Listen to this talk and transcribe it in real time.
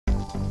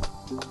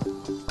What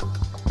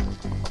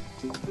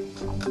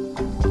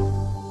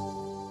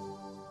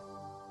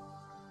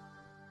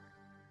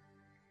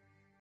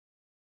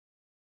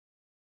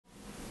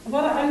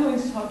I'm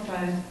going to talk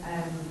about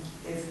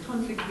is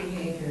conflict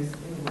behaviours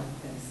in the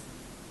workplace.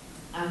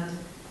 And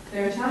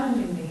there are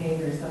challenging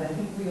behaviours that I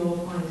think we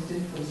all find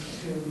difficult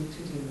to deal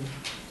with.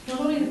 Not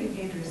only the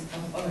behaviours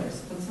of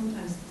others, but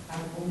sometimes our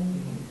own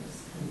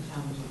behaviours can be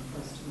challenging for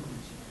us to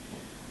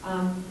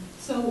manage.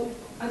 So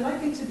I'd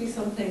like it to be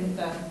something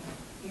that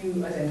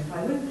you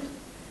identify with.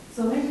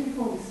 So maybe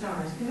before we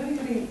start, can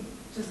anybody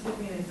just give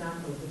me an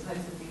example of the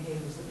types of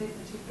behaviours that they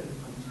particularly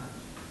find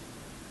challenging?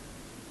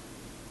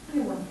 In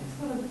your workplace,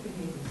 what are the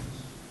behaviours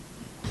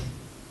that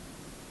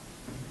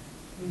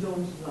you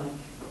don't like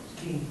to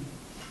be?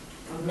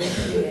 I'm going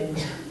to be in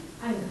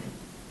anger.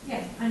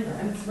 Yes, anger.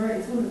 And it's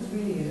one that's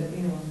really,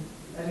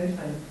 identified as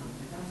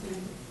conflict.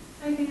 Absolutely.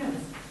 Anything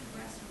else?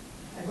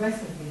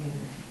 Aggressive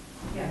behaviour.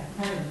 Yeah,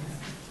 violent.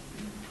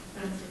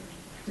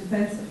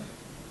 Defensive.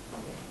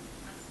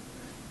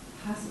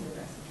 Passive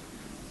aggressive.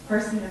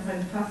 Personally, I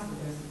find passive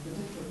aggressive the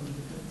difficult one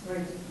because it's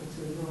very difficult to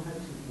know how to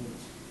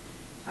engage.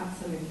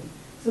 Absolutely.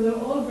 So they're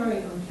all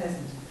very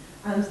unpleasant.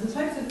 And the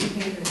types of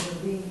behaviours that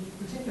we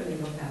particularly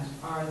look at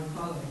are the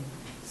following.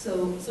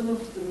 So some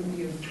of them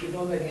you've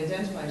already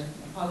identified.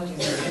 Apologies,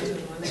 I'll get to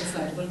them on the next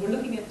slide. But we're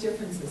looking at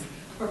differences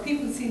where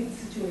people see the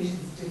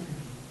situations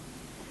differently.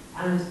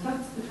 And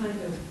that's the kind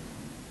of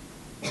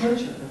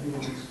culture that we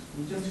want.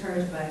 We just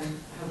heard about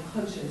how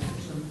culture is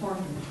such an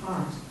important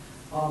part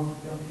of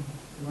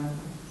an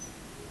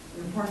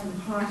important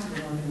part of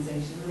an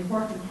organisation, an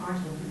important part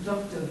of a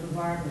productive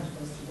environment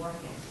for us to work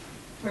in,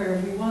 where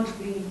we want to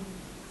be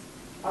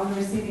on the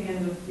receiving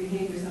end of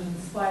behaviours that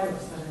inspire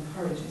us, that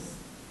encourage us.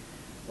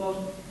 But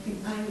the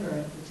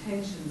anger, the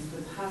tensions,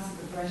 the passive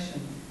aggression,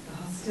 the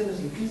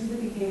hostility, these are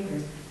the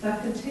behaviours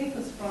that can take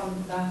us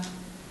from that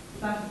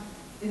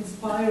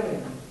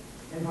inspiring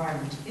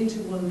environment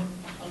into one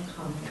of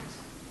conflict.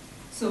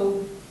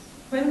 So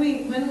when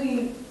we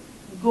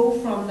go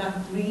from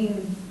that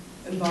green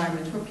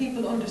environment where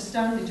people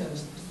understand each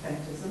other's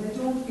perspectives and they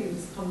don't feel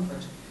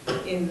discomfort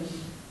in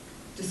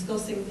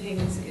discussing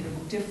things, in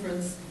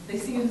difference, they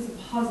see it as a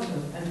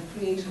positive and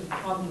creative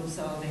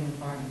problem-solving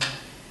environment.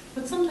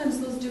 But sometimes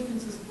those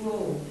differences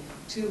grow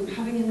to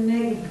having a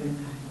negative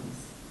impact on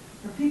us,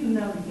 where people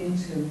now begin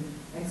to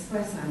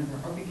express anger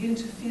or begin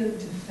to feel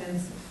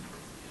defensive.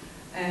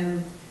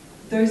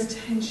 There's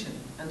tension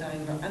and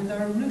anger, and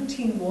there are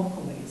routine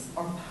walkaways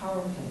or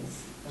power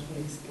plays that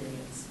we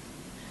experience.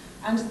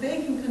 And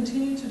they can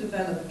continue to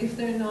develop, if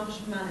they're not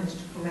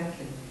managed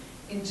correctly,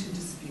 into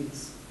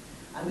disputes.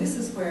 And this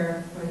is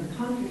where the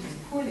conflict is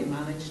poorly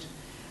managed,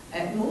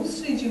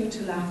 mostly due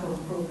to lack of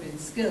appropriate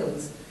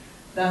skills,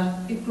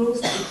 that it grows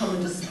to become a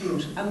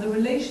dispute, and the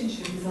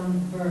relationship is on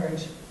the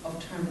verge of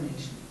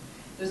termination.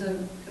 There's a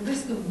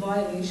risk of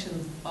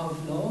violation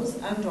of laws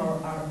and or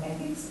our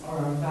ethics or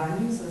our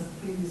values, as the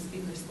previous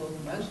speaker spoke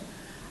about.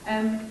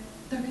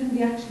 There can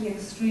be actually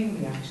extreme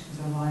reactions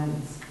or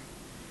violence.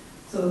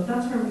 So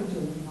that's where we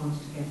don't want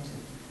to get to.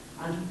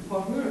 And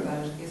what we're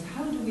about is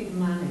how do we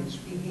manage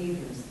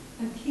behaviours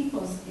that keep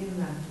us in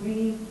that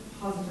green,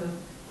 positive,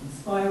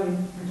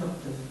 inspiring,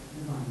 productive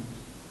environment.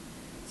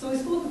 So I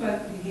spoke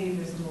about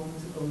behaviours a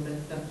moment ago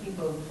that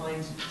people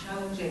find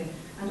challenging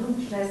and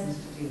unpleasant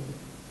to deal with.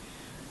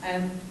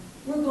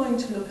 We're going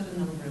to look at a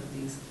number of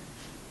these.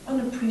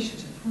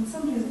 Unappreciative. When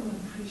somebody is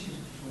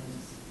unappreciative towards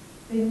us,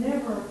 they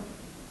never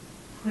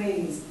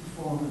praise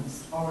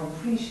performance or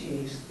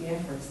appreciate the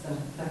efforts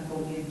that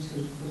go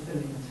into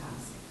fulfilling a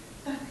task.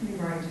 That can be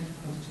very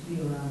difficult to be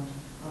around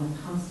on a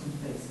constant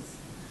basis.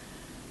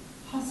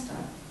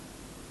 Hostile.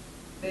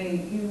 They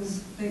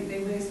raise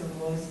their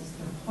voices.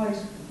 They're quite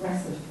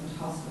aggressive and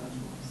hostile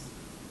to us.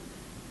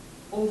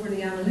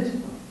 Overly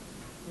analytical.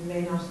 We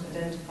may not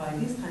identify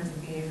these kinds of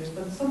behaviours,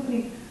 but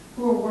somebody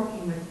who we're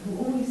working with who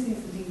only sees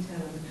the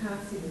detail and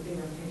can't see the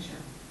bigger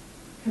picture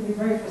can be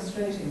very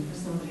frustrating for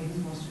somebody who's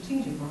more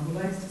strategic or who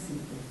likes to see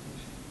the bigger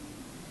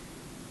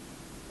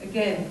picture.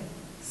 Again,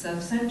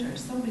 self-centred,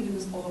 somebody who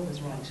is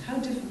always right. How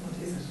difficult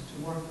is it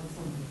to work with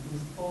somebody who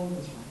is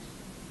always right?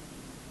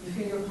 You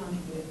feel your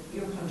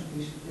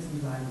contribution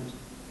isn't valued.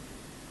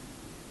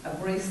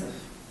 Abrasive.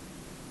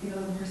 The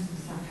person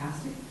who's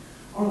sarcastic,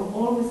 or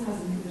always has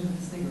a little bit of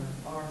a snigger,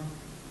 or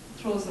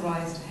throws their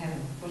eyes to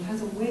heaven, but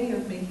has a way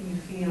of making you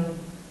feel,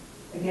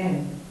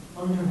 again,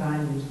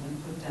 undervalued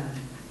and put down.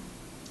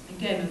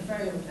 Again, a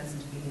very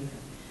unpleasant behaviour.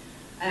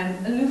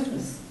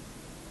 Aloofness.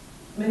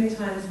 Many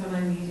times when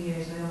I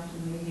mediate, I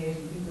often mediate,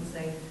 and people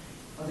say,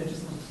 oh, they're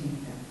just not a team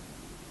player.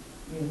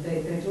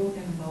 They don't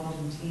get involved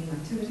in team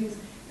activities,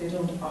 they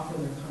don't offer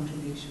their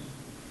contribution.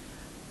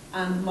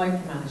 And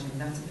micromanaging,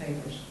 that's a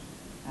favourite.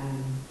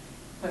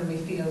 When we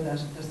feel that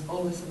there's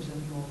always somebody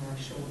looking over our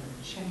shoulder,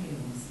 checking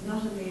us,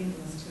 not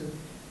enabling us to,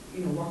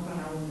 work on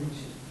our own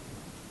initiative.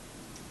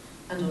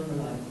 And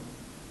unreliable.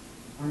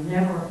 Are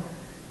never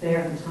there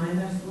at the time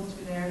they're supposed to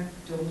be there,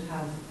 don't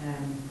have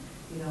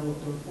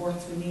the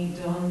reports we need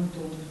done,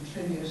 don't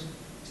contribute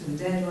to the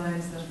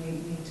deadlines that we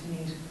need to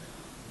meet.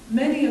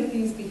 Many of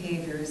these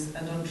behaviours,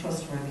 and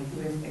untrustworthy,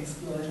 who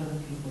exploit other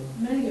people,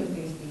 many of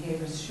these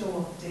behaviours show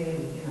up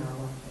daily in our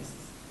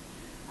workplaces.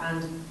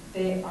 And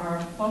they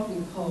are what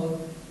we call,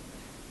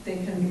 they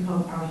can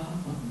become our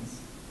hot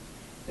buttons.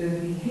 They're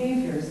the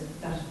behaviours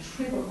that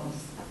trigger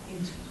us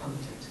into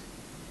conflict,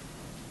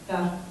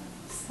 that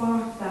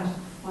spark that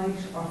fight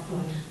or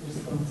flight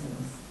response in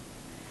us,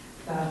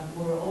 that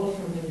we're all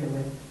familiar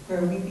with,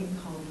 where we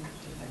become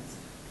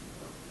defensive.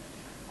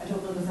 I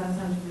don't know, does that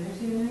sound familiar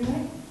to you in any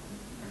way?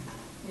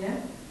 Yeah?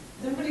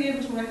 Is everybody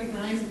able to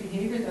recognise a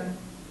behaviour that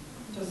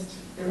just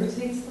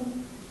irritates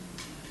them?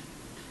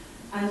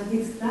 And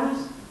it's that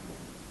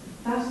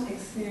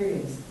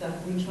experience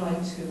that we try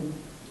to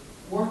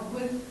work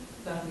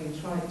with, that we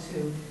try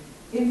to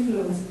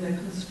influence in a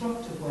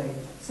constructive way,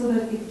 so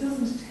that it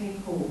doesn't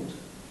take hold.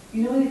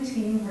 You know, in a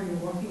team where you're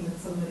working with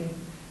somebody,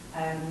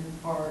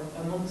 or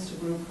amongst a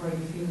group where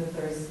you feel that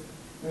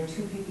there are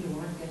two people who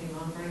aren't getting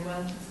on very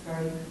well, it's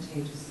very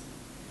contagious.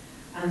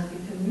 And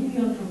it can really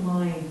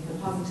undermine the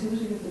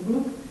positivity of the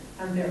group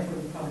and therefore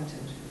the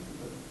productivity of the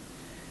group.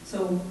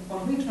 So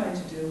what we try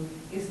to do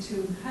is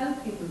to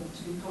help people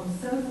to become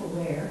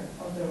self-aware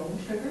of their own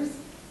triggers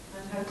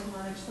and how to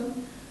manage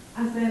them,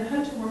 and then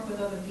how to work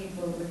with other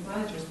people, with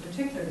managers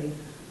particularly,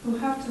 who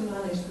have to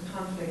manage the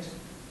conflict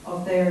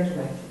of their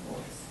direct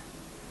reports.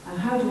 And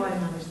how do I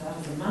manage that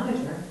as a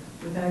manager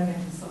without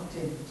getting sucked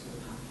into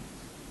the conflict?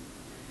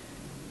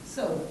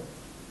 So,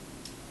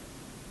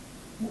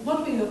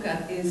 what we look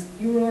at is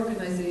your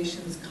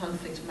organisation's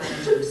conflict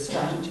management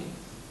strategy.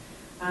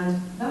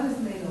 And that is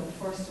made up,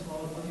 first of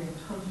all, of your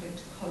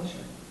conflict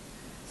culture.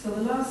 So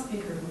the last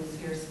speaker who was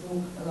here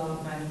spoke a lot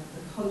about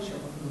the culture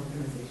of an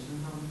organisation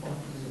and how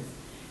important it is.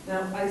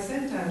 Now, I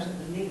sent out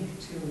a link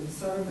to a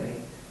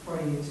survey for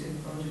you to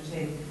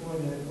undertake before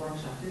the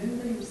workshop. Did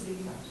anybody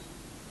receive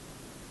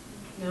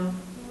that? No?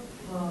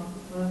 Oh,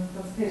 well,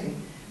 that's a pity.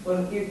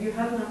 But you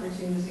had an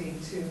opportunity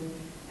to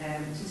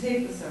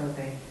take the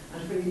survey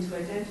and for you to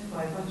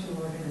identify what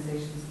your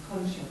organisation's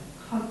culture,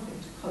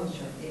 conflict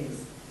culture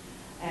is.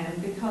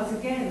 Because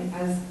again,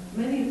 as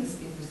many of the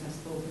speakers have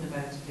spoken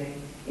about today,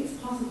 it's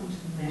possible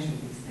to measure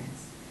these things.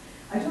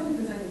 I don't think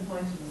there's any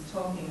point in us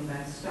talking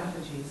about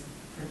strategies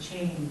for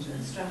change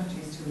and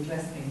strategies to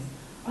address things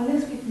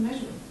unless we can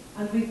measure it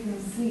and we can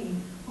see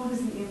what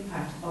is the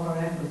impact of our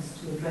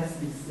efforts to address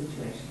these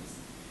situations.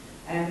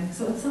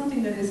 So it's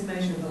something that is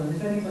measurable, and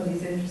if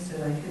anybody's interested,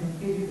 I can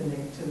give you the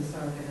link to the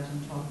survey that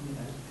I'm talking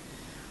about.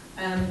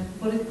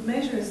 But it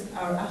measures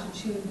our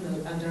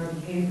attitudinal and our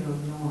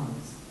behavioural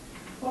norms.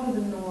 What are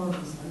the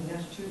norms and the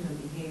attitudinal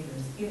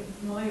behaviours in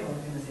my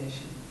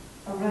organisation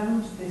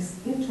around this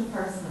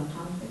interpersonal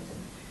conflict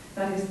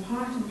that is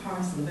part and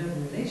parcel of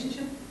every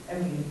relationship,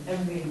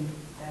 every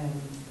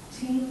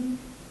team?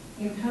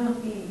 You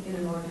cannot be in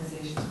an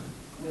organisation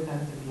without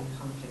there being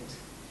conflict.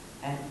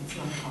 It's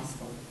not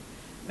possible.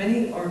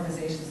 Many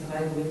organisations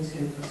that I go into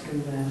to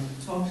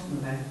talk to them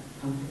about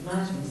conflict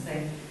management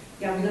say,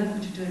 yeah, we like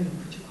what you're doing,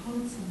 but could you call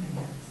it something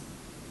else?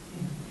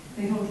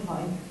 They don't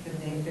like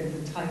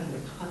the title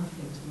of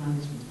conflict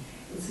management.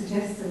 It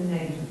suggests a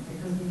negative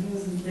because we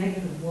use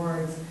negative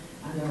words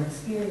and our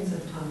experience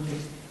of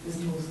conflict is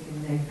mostly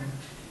negative.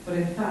 But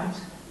in fact,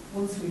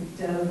 once we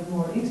delve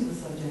more into the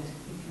subject,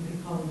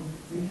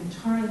 we can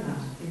turn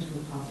that into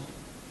a positive.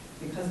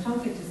 Because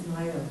conflict is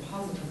neither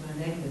positive nor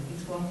negative,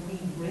 it's what we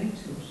bring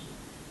to it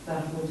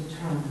that will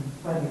determine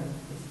whether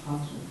it's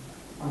positive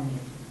or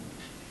negative.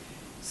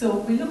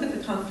 So we look at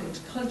the conflict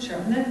culture,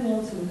 and then we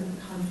also look at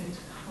the conflict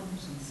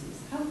competencies.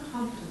 How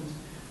competent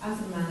as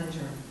a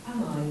manager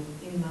am I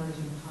in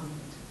managing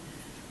conflict?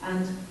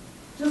 And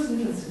just a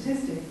little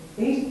statistic,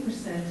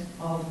 80%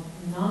 of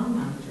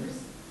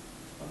non-managers,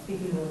 of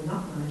people who are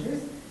not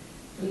managers,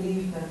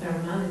 believe that their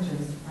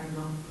managers are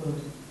not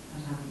good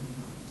at handling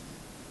conflict.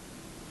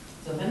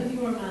 So if any of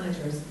you are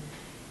managers,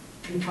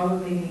 you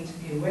probably need to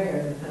be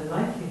aware that the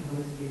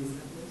likelihood is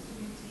that most of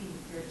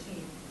your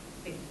team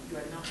think you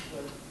are not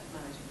good at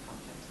managing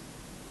conflict.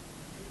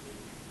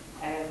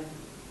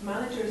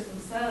 Managers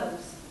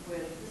themselves will,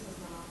 this is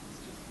not, it's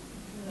just,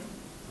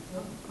 no,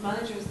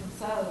 managers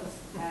themselves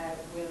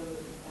will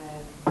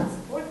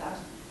support that.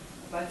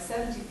 About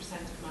 70%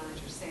 of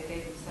managers say they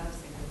themselves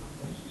think they're not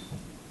good at it.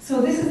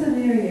 So this is an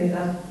area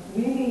that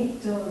really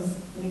does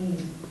need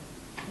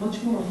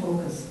much more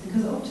focus,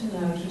 because up to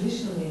now,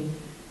 traditionally,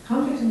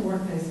 conflict in the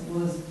workplace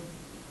was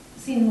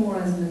seen more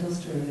as an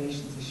industrial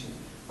relations issue,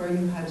 where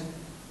you had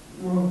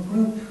more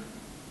group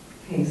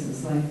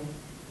cases like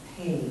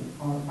pay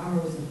or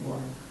hours of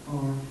work,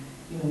 or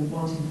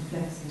wanting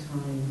flexi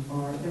time,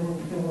 or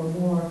there were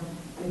more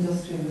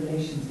industrial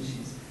relations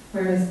issues.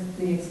 Whereas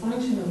the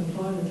expansion of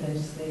employment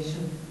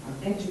legislation, our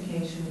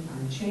education,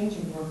 our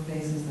changing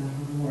workplaces that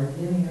are more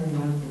linear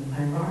rather than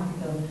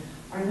hierarchical,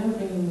 are now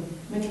bringing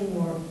many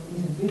more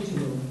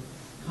individual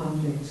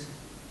conflict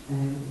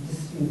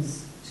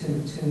disputes to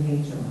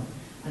HR.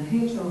 And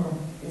HR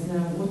is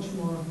now much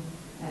more,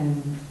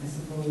 I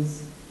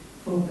suppose,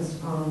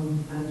 focused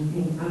on and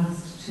being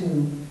asked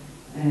to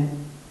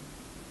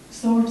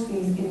sort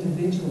these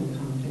individual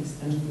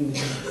conflicts and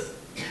grievances.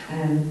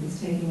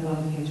 It's taking a lot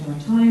of HR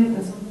time,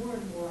 and so more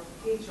and more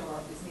HR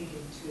is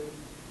needing to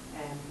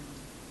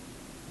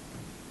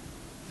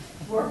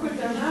work with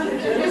their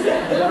managers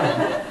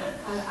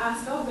and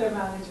ask of their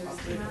managers.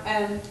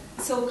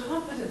 So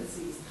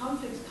competencies,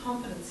 conflict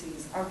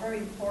competencies are very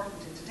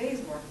important in today's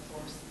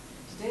workforce,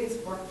 today's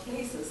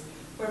workplaces,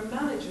 where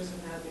managers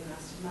are now being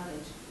asked to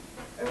manage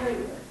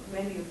earlier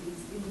many of these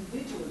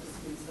individual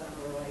disputes that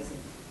are arising,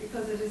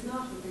 because it is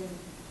not within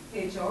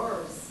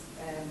HR's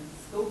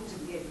scope to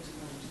be able to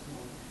manage them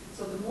all.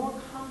 So the more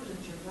competent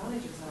your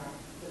managers are,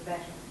 the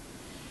better.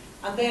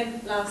 And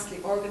then lastly,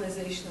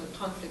 organisational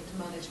conflict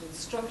management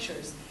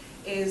structures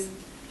is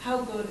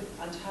how good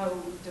and how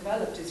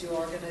developed is your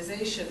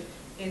organisation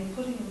in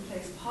putting in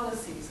place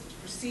policies,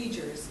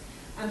 procedures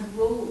and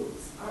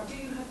roles. Or do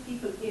you have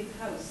people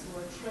in-house who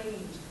are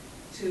trained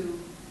to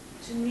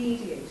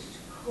mediate, to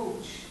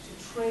coach, to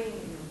train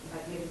in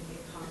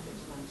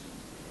conflict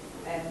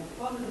management?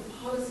 What are the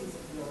policies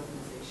of the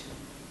organisation?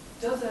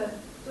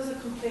 Does a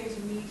complaint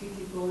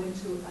immediately go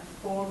into a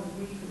formal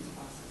grievance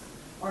process?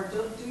 Or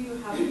do you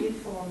have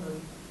informal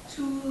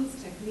tools,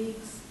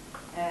 techniques,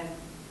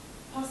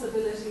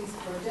 possibilities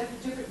for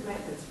different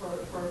methods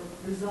for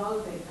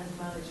resolving and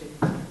managing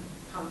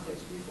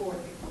conflict before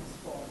it comes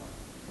forward?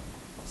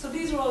 So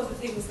these are all the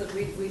things that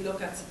we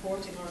look at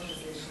supporting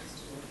organisations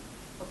to do.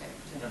 Okay.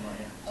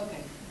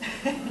 Okay.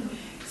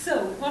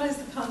 So what is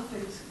the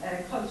conflict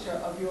culture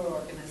of your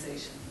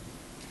organisation?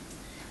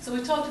 So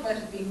we talked about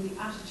it being the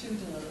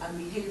attitudinal and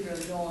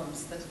behavioural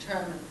norms that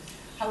determine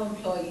how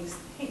employees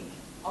think,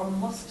 or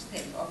must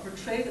think, or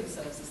portray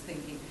themselves as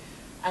thinking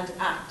and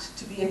act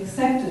to be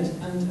accepted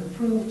and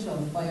approved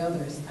of by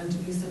others and to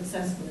be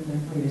successful in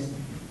their careers.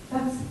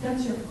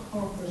 That's your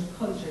corporate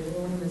culture,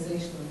 your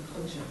organisational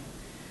culture.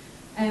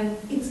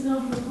 It's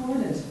not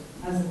recorded,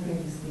 as the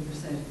previous speaker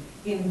said,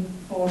 in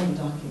formal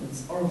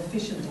documents or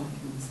official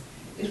documents.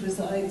 It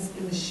resides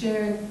in the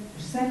shared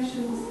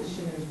perceptions,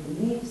 the shared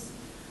beliefs,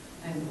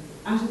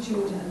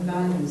 attitude and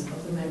values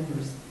of the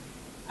members.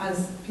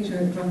 As Peter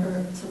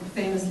Drucker so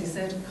famously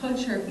said,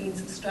 culture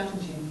eats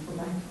strategy for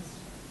breakfast.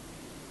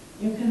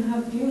 You can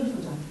have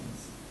beautiful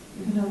documents.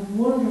 You can have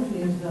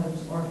wonderfully developed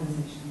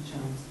organisational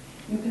charts.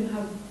 You can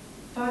have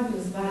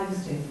fabulous value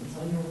statements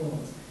on your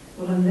walls.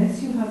 But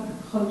unless you have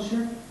the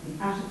culture,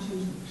 the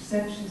attitude, the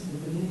perceptions, the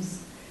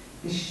beliefs,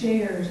 the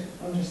shared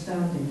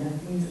understanding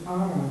that these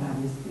are our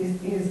values,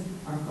 this is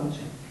our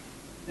culture,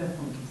 they're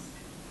pointless.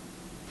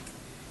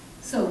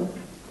 So,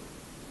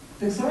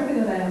 the survey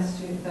that I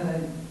asked you, that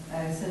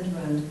I sent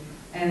around,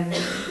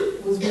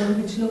 was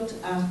one which looked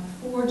at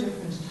 4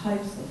 different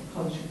types of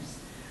cultures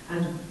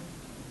and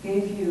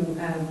gave you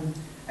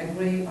a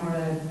grade or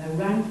a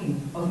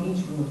ranking of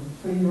each one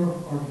for your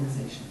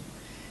organisation.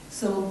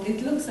 So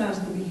it looks at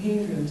the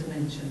behavioural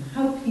dimension,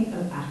 how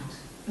people act.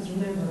 Because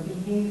remember,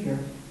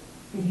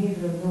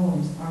 behavioural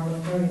norms are a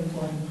very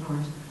important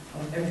part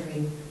of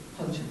every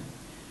culture.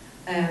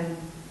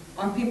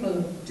 Are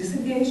people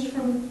disengaged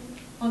from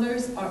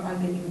others, or are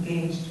they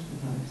engaged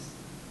with others?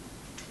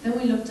 Then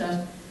we looked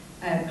at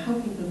how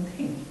people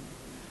think.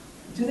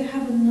 Do they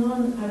have a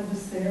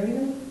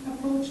non-adversarial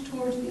approach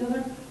towards the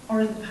other,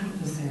 or an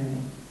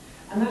adversarial?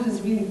 And that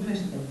is really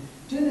critical.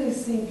 Do they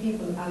see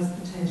people as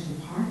potential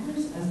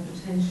partners, as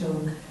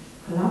potential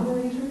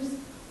collaborators,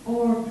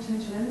 or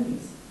potential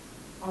enemies,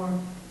 or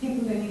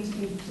people they need to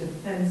be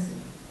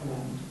defensive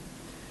around?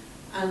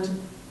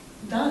 And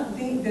that,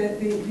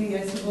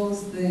 I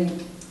suppose, the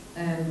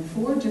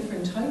 4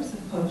 different types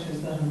of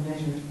cultures that are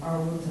measured are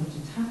ones of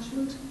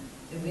detachment,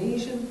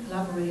 evasion,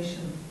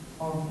 collaboration,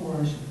 or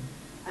coercion.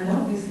 And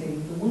obviously,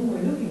 the one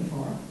we're looking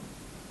for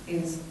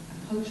is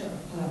a culture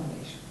of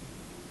collaboration,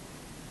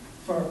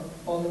 for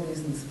all the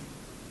reasons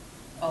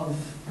of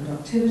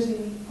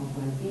productivity, of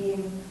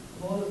well-being,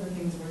 of all of the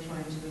things we're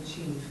trying to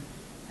achieve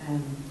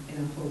in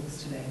our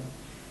focus today.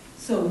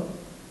 So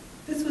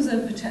this was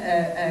a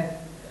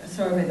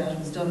survey that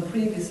was done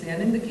previously,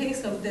 and in the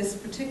case of this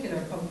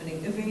particular company,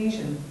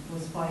 evasion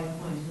was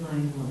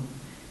 5.91.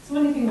 So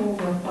anything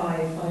over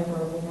 5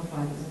 or over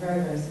 5 is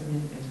very, very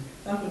significant.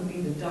 That would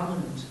be the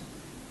dominant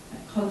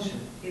culture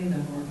in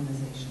that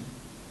organisation.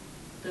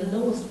 The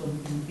lowest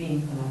one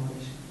being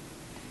collaboration.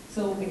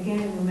 So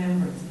again,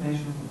 remember, it's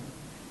measurable.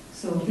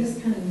 So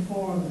this can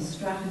inform the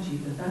strategy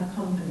that that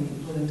company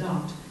will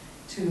adopt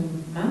to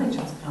manage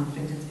its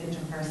conflict, its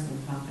interpersonal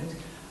conflict,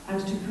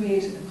 and to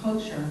create a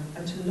culture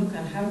and to look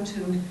at how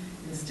to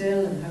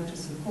instill and how to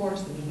support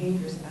the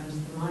behaviours and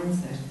the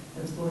mindset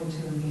that's going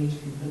to engage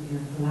people in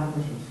a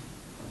collaborative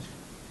culture.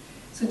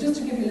 So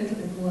just to give you a little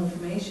bit more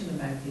information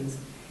about these,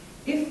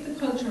 if the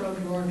culture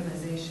of your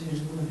organisation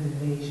is one of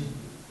evasion,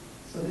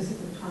 so this is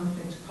the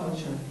conflict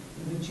culture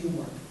in which you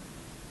work,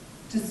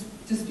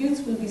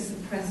 disputes will be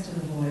suppressed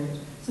and avoided.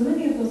 So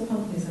many of those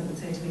companies that would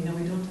say to me, no,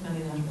 we don't have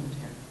any of that around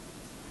here.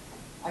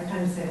 I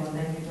kind of say, well,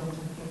 then you don't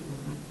have people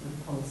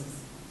with pulses,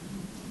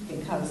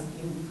 because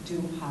you do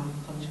have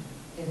culture.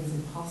 It is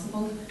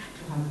impossible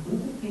to have a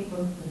group of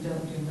people who do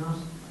not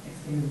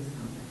experience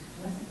conflict.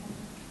 Do I say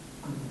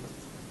conflict?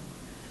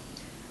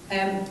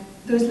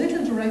 There's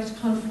little direct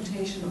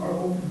confrontation or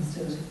open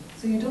hostility.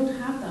 So you don't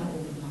have that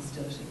open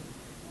hostility.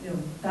 You know,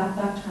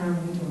 that term,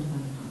 we don't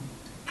have in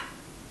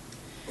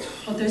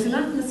conflict. But there's an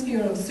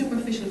atmosphere of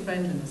superficial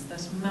friendliness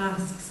that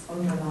masks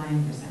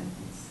underlying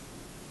resentments.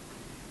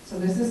 So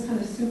there's this kind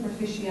of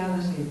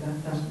superficiality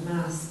that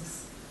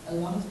masks a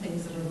lot of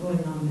things that are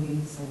going on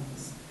beneath the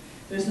surface.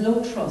 There's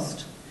low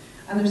trust,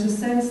 and there's a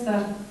sense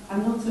that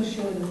I'm not so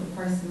sure that the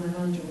person, my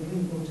manager, would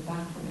really go to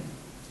bat for me.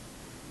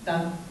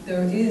 That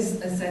there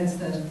is a sense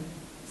that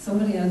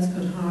somebody else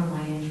could harm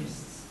my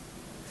interests.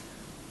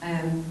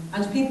 And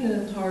people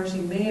in authority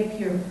may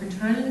appear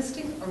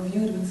paternalistic or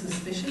viewed with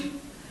suspicion.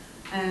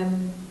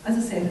 As I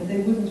say, that they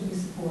wouldn't be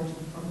supportive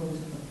or go to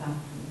the bat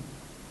for me.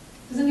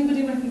 Does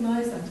anybody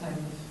recognise that type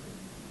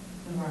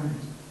of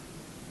environment?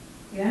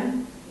 Yeah?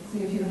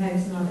 See a few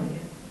heads nodding.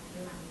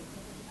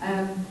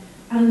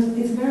 And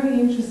it's very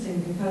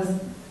interesting because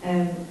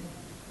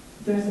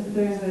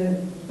there's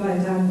a guy,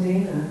 Dan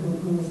Dana,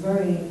 who was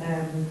very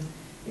an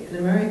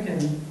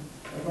American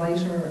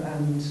writer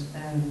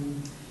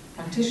and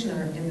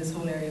practitioner in this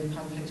whole area of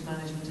conflict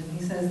management, and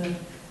he says that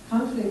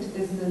conflict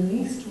is the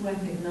least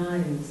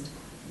recognised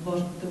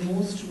but the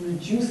most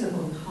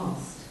reducible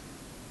cost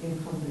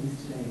in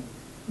companies today,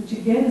 which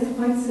again is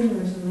quite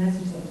similar to the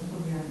message that was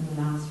put here in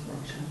the last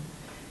workshop,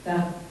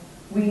 that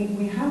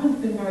we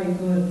haven't been very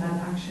good at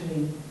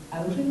actually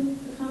outing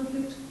the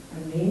conflict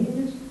or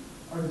naming it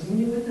or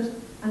dealing with it,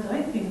 and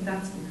I think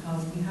that's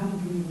because we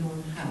haven't really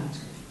known how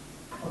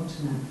to up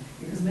to now,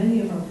 because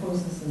many of our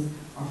processes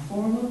are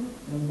formal,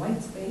 they're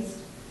rights-based,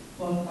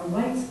 but a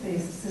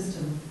rights-based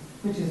system,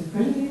 which is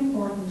critically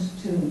important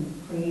to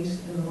create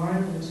an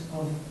environment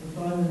of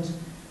employment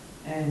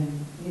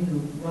and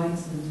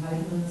rights and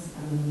entitlements,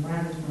 and an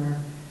environment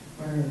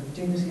where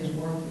dignity at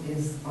work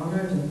is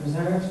honoured and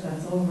preserved,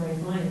 that's all very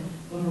fine.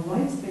 But a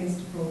rights-based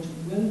approach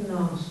will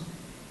not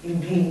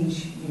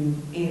engage you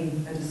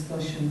in a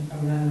discussion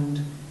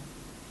around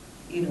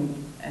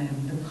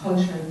the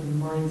culture, the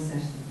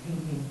mindset, the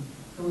thinking,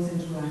 those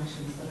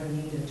interactions that are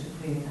needed to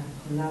create that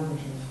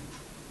collaborative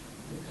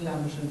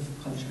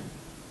culture.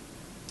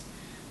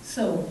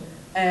 So,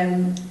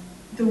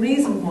 the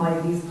reason why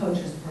these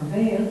cultures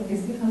prevail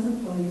is because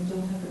employees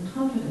don't have the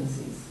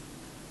competencies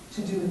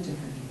to do it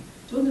differently,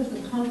 don't have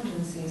the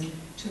competencies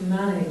to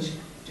manage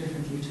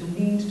differently, to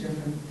lead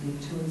differently,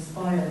 to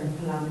inspire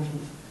a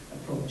collaborative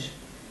approach.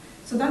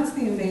 So that's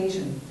the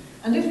evasion.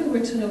 And if we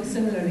were to look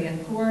similarly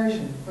at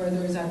coercion, where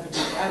there is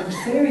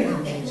adversarial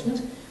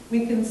engagement,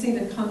 we can see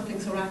that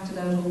conflicts are acted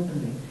out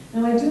openly.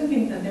 Now, I do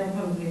think that they're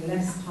probably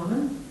less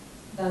common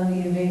than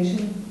the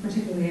evasion,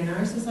 particularly in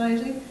our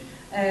society,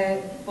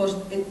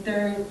 but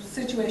there are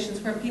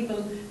situations where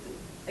people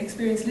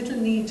experience little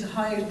need to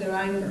hide their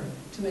anger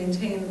to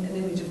maintain an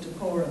image of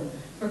decorum,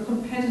 where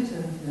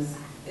competitiveness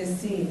is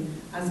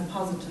seen as a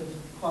positive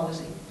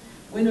quality.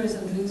 Winners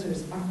and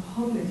losers are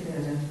publicly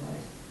identified.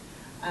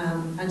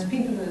 And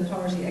people in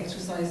authority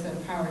exercise their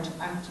power to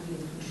actively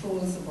control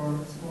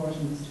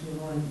subordinates to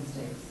avoid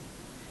mistakes.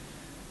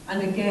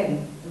 And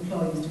again,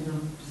 employees do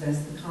not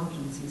possess the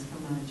competencies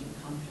for managing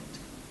conflict.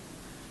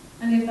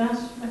 Any of that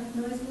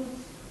recognisable?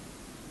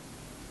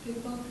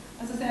 People?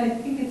 As I say, I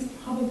think it's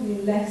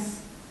probably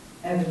less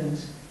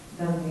evident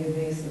than the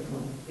evasive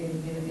one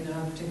in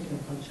our particular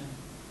culture.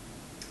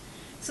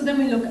 So then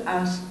we look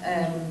at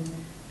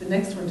the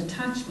next one,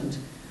 detachment.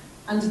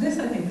 And this,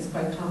 I think, is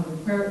quite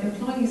common, where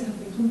employees have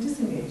become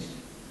disengaged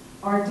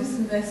or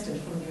disinvested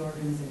from the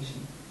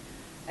organisation.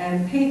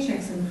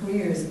 Paychecks and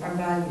careers are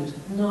valued,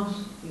 not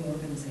the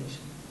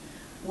organisation.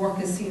 Work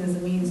is seen as a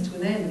means to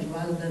an end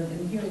rather than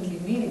inherently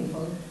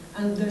meaningful,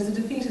 and there's a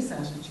defeatist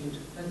attitude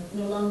that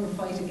no longer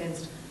fight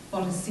against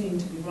what is seen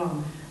to be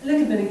wrong. A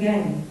little bit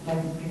again,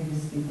 like the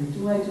previous speaker,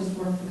 do I just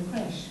work for the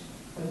creche,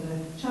 for the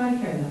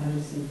childcare that I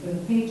receive, for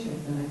the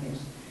paycheck that I get?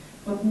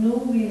 But no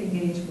real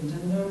engagement,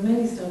 and there are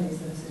many studies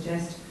that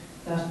suggest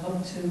that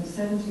up to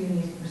 70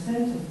 and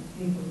 80% of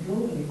people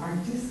globally are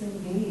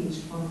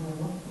disengaged from their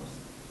workforce,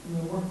 from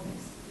their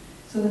workplace,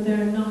 so that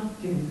they're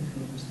not giving the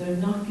commitment, they're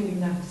not giving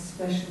that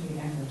discretionary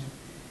effort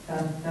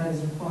that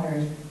is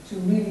required to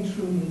really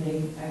truly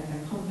make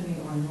a company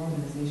or an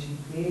organisation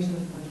creative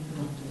and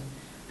productive,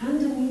 and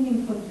a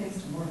meaningful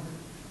place to work,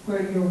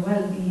 where your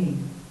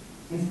well-being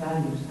is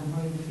valued and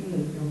where you feel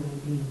your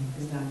well-being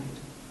is valued.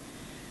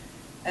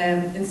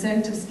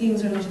 Incentive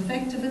schemes are not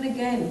effective, and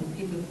again,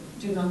 people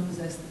do not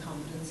possess the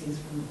competencies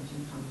for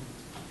managing conflict.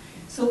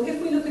 So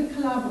if we look at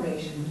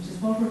collaboration, which is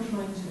what we're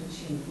trying to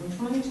achieve, we're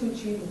trying to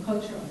achieve a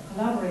culture of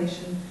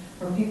collaboration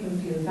where people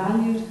feel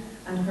valued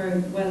and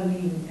where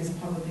well-being is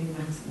probably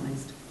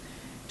maximised.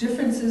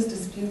 Differences,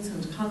 disputes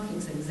and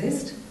conflicts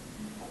exist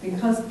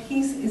because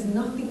peace is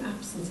not the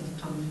absence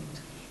of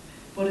conflict,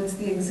 but it's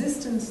the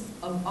existence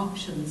of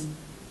options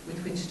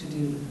with which to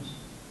deal with it.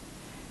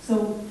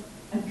 So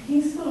a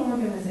peaceful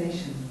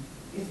organisation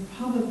is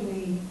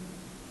probably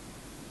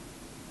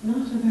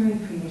not a very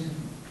creative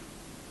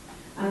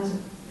one.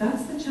 And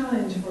that's the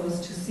challenge for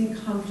us, to see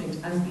conflict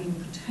as being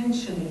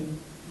potentially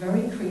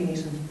very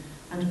creative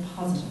and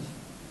positive.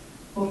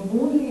 But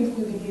only if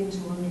we begin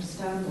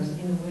understand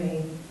it in a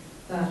way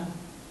that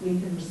we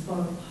can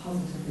respond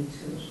positively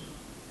to it.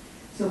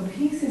 So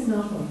peace is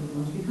not what we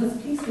want,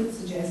 because peace would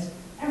suggest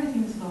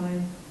everything's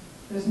fine,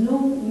 there's no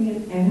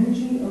real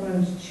energy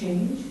around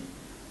change,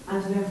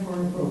 and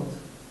therefore growth.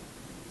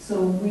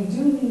 So we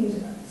do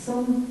need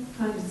some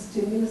kind of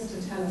stimulus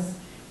to tell us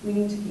we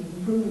need to keep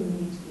improving,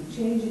 we need to keep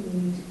changing, we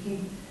need to keep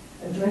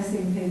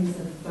addressing things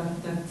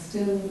that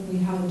still we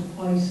haven't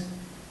quite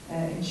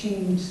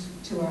achieved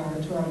to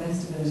our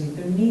best ability.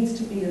 There needs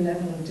to be a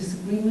level of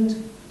disagreement,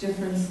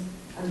 difference,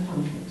 and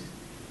conflict.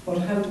 But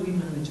how do we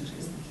manage it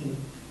is the key.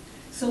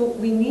 So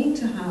we need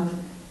to have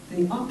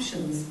the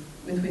options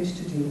with which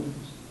to deal with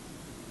it.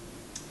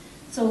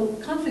 So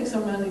conflicts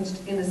are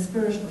managed in a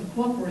spirit of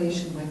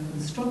cooperation by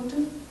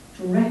constructive,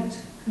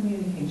 direct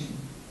communication.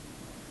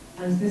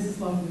 And this is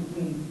what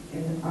we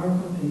in our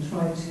company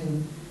try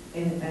to,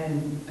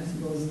 I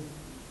suppose,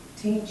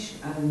 teach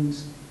and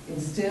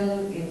instill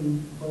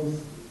in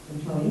both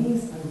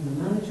employees and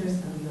the managers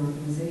and the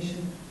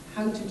organisation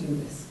how to do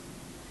this.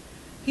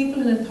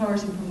 People in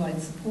authority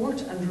provide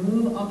support and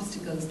remove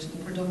obstacles to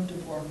the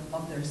productive work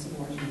of their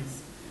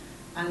subordinates.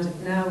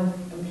 And now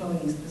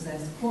employees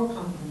possess core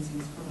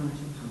competencies for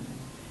managing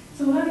conflict.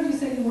 So how did you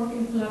say you work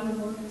in a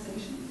collaborative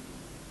organisation?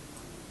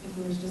 If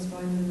we were to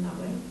describe it in that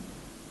way?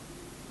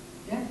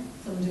 Yeah,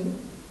 some do.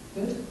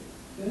 Good,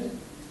 good.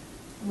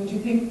 Would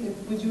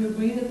you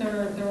agree that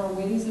there are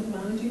ways of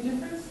managing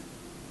difference?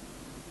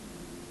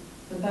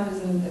 That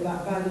is a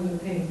valuable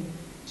thing,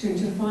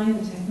 to find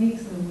the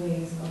techniques and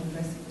ways of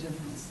addressing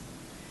difference.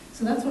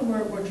 So that's what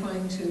we're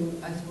trying to,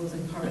 I suppose,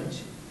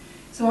 encourage.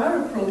 So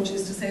our approach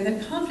is to say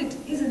that conflict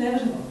is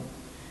inevitable,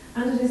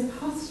 and it is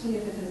costly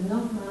if it is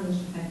not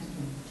managed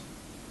effectively.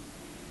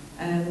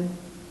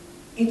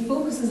 It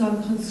focuses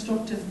on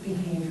constructive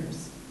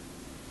behaviours.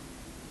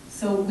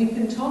 So we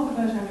can talk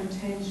about our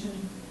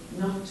intention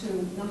not to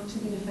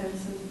be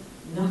defensive,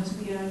 not to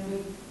be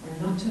angry,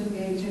 or not to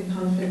engage in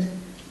conflict,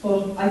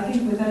 but I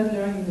think without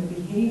learning the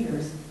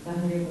behaviours that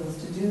enable us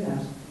to do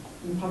that,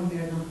 we probably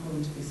are not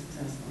going to be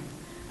successful.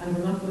 And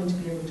we're not going to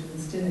be able to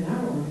instill in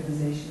our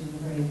organisation in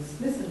a very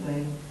explicit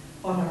way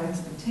what our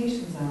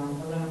expectations are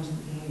around the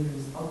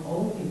behaviours of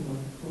all people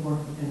who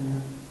work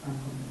within our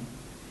company.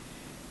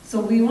 So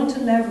we want to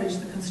leverage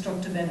the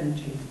constructive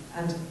energy,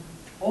 and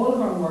all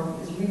of our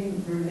work is really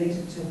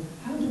related to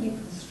how do we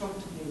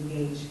constructively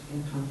engage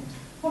in conflict?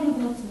 What are the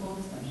nuts and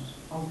bolts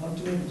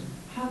of doing it?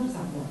 How does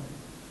that work?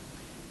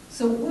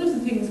 So one of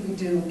the things we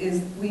do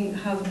is we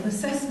have an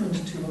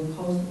assessment tool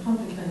called the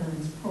Conflict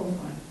Dynamics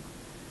Profile.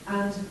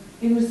 And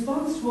in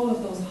response to all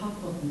of those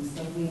hot buttons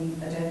that we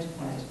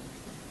identified,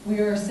 we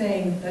are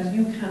saying that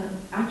you can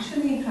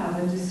actually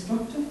have a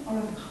destructive or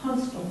a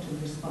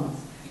constructive response.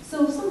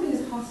 So if somebody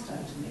is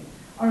hostile to me,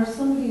 or if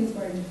somebody is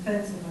very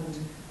defensive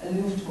and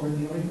aloof toward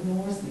me or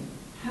ignores me,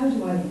 how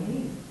do I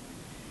behave?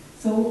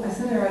 So I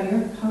said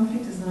earlier,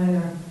 conflict is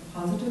neither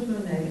positive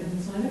nor negative,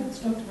 it's neither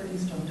constructive or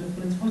destructive,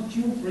 but it's what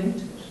you bring to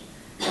it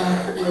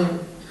that will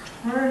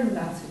turn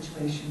that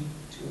situation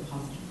to a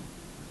positive.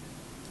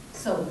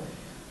 So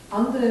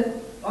on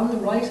the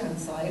right-hand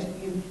side,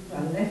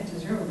 left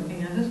as you're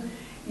looking at it,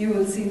 you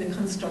will see the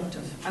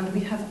constructive. And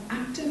we have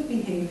active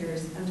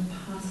behaviours and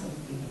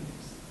passive behaviours.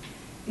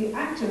 The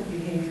active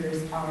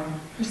behaviours are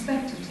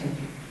perspective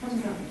taking. What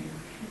does that mean?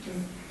 What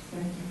does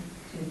perspective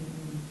taking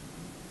mean?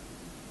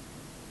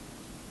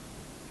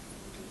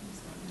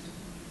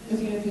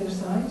 Looking at the other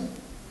side,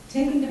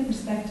 taking the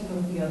perspective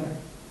of the other.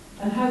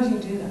 And how do you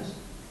do that?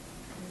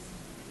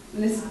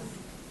 Listen.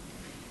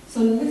 So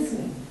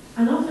listening.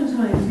 And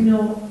oftentimes, you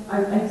know, I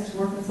used to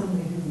work with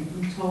somebody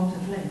who talked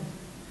at length,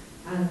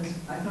 and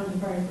I found it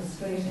very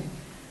frustrating.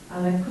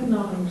 And I could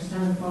not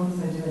understand what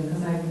was I doing,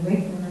 because I would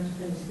wait for her to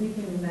finish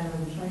speaking, and then I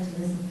would try to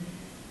listen.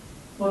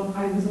 But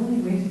I was only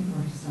waiting for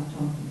her to stop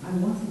talking. I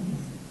wasn't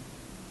listening.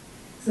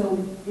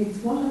 So it's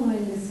what am I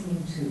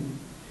listening to?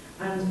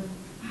 And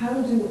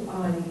how do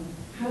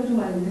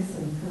I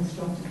listen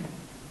constructively?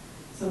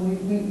 So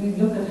we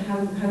look at how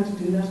to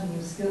do that, and we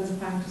have skills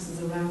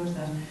practices around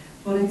that.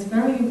 But it's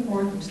very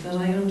important that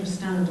I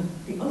understand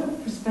the other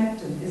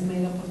perspective is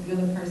made up of the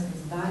other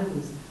person's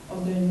values,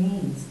 of their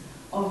needs,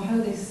 of how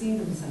they see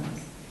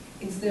themselves.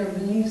 It's their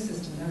belief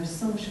system, their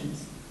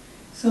assumptions.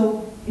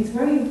 So it's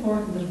very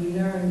important that we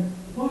learn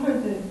what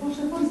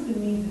is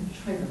beneath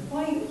the trigger.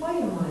 Why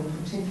am I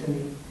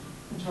particularly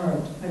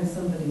perturbed when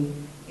somebody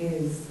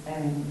is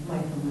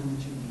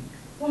micromanaging me?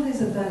 What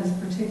is it that is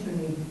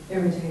particularly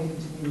irritating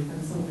to me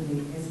when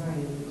somebody is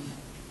very aloof?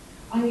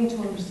 I need to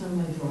understand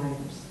my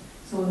drivers.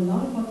 So a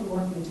lot of what the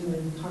work we do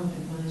in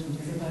conflict management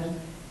is about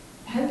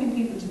helping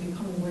people to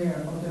become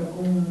aware of their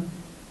own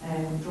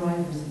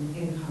drivers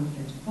in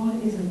conflict.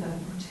 What is it that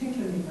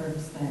particularly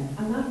irks them?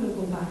 And that will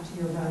go back to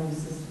your value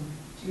system,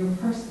 to your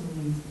personal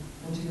needs,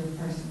 and to your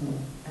personal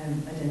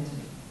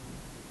identity.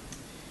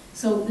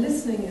 So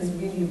listening is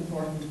really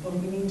important, but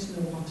we need to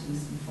know what to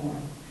listen for.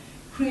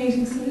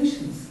 Creating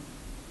solutions.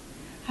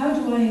 How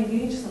do I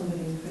engage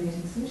somebody in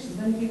creating solutions?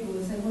 Many people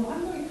will say, well,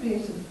 I'm very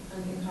creative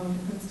and in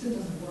conflict, but it still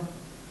doesn't work.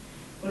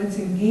 But it's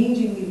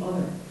engaging the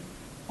other.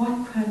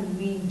 What can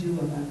we do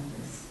about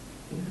this?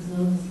 Because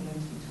none of us like to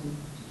be told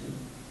what to do.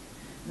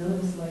 None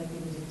of us like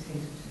being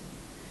dictated to.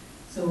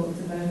 So it's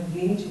about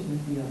engaging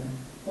with the other.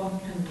 What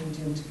can we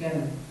do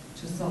together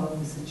to solve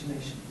the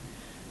situation?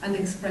 And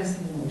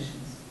expressing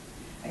emotions.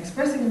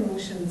 Expressing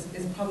emotions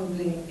is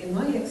probably, in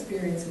my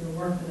experience in the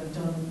work that I've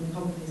done in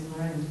companies in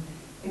Ireland,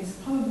 it's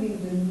probably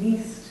the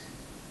least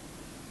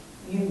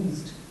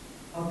used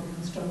of the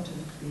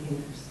constructive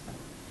behaviours.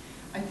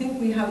 I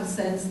think we have a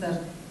sense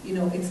that, you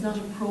know, it's not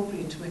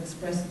appropriate to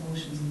express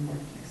emotions in the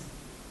workplace.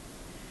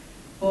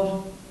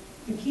 But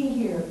the key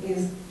here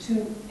is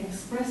to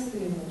express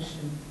the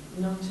emotion,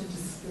 not to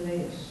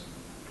display it.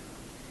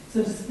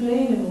 So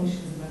displaying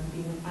emotion is about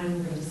being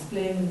angry,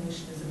 displaying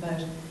emotion is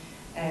about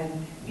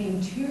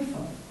being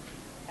tearful.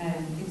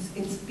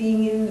 It's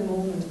being in the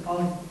moment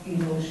of the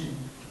emotion.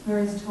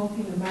 Whereas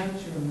talking about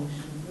your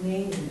emotion,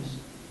 naming it.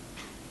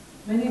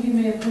 Many of you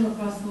may have come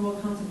across the whole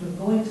concept of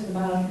going to the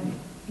balcony,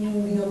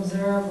 being the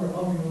observer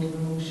of your own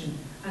emotion,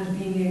 and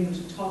being able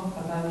to talk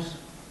about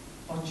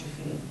what you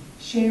feel,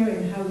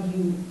 sharing how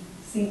you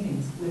see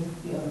things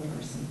with the other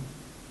person.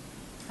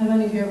 Have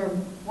any of you ever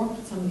worked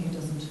with somebody who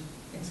doesn't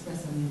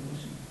express any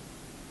emotion?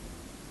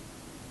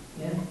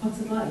 Yeah? What's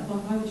it like?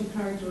 How would you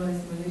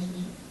characterize the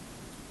relationship?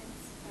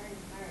 It's very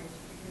hard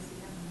because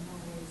you don't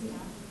know where you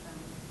stand with them.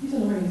 You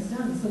don't know where you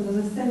stand, so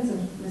there's a sense of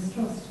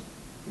mistrust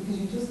because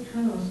you just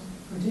cannot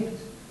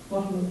predict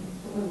what will be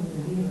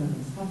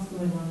what's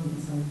going on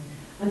inside.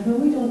 And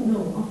when we don't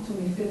know, often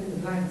we fill in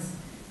the blanks,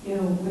 you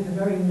know, with a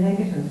very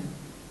negative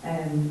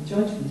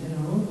judgment in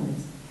our own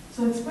minds.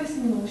 So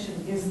expressing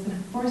emotion is the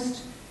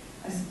first,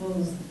 I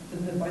suppose,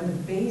 the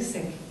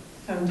basic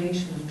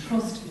foundation of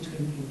trust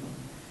between people.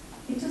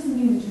 It doesn't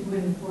mean that you go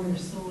in and pour your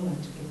soul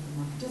out to people.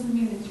 It doesn't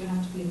mean that you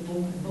have to be an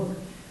open book,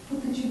 but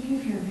that you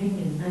give your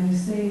opinion and you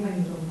say when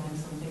you don't like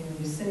something, and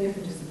you say if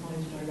you're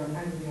disappointed or you're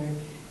angry or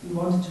you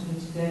want it to be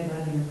today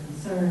rather you're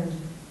concerned,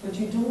 but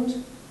you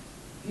don't,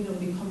 you know,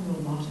 become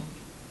robotic.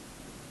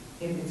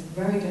 It's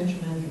very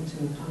detrimental to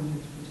a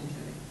conflict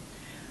particularly.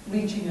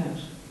 Reaching out.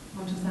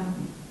 What does that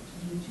mean? What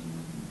does reaching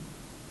out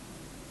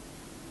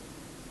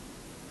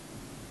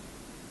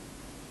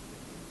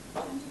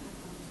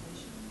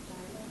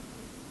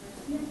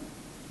mean?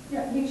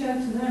 Yeah, reach out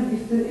to them.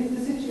 If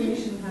the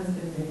situation has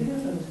been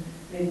negative and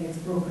maybe it's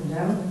broken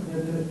down,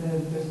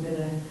 there's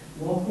been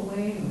a walk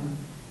away or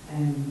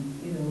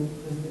you know,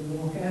 there's been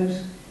a walk out,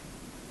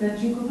 then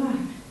you go back.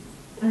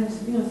 And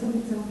you know,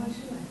 somebody say, well, why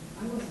should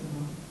I wasn't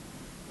wrong.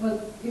 Well,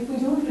 if we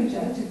don't reach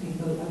out to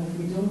people and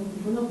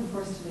if we're not the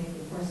first to make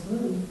the first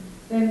move,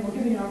 then we're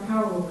giving our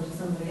power over to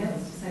somebody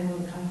else to say,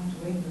 well, I have to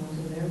wait now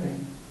until they're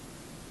ready.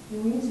 You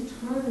know, we need to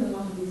turn a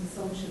lot of these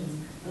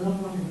assumptions, a lot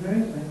of what we've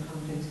learned about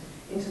conflict,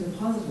 into the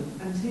positive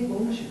and take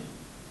ownership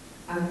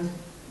and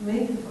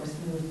make the first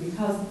move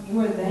because you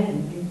are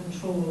then in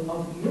control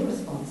of your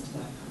response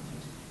to that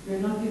conflict. You're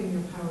not giving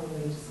your power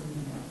away to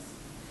somebody else.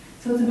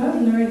 So it's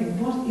about learning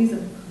what is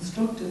a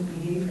constructive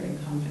behaviour in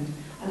conflict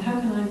and how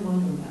can I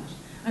model that.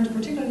 And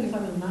particularly if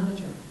I'm a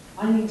manager,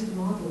 I need to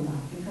model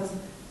that because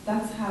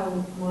that's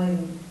how my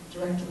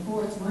direct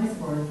reports, my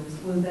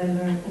subordinates will then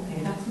learn,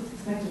 okay, that's what's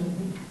expected of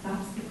me.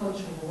 That's the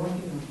culture we're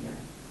working on here.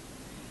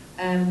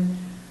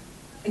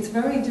 It's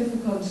very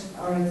difficult,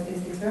 or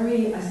it's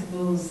very, I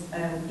suppose,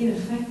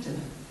 ineffective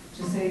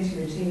to say to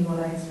your team, well,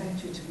 I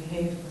expect you to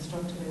behave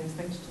constructively, I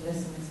expect you to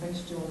listen, I expect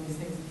you to do all these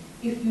things,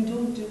 if you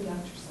don't do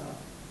that yourself.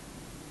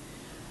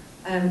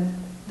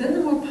 Then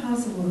the more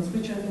passive ones,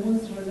 which are the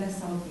ones that are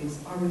less obvious,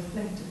 are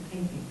reflective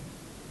thinking.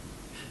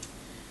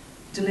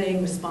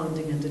 Delaying,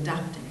 responding, and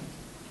adapting.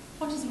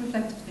 What is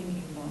reflective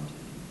thinking about?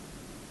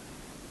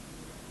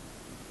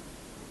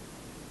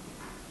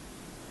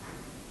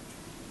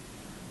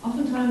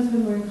 Oftentimes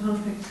when we're in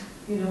conflict,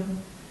 you know,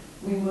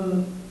 we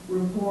will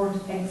report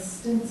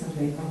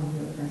extensively on what the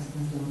other person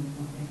has done,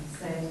 what they have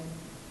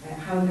said,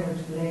 how they're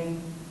to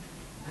blame.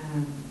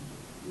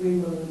 We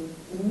will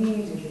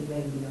immediately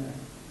blame the other.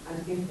 And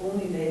if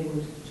only they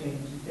would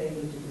change, if they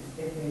would do this,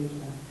 if they would do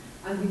that.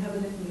 And we have a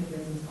litany of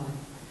reasons why.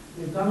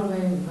 We've gone away,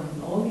 we've gotten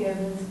all the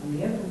evidence, and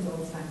the evidence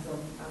all stacks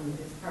up, and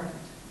it's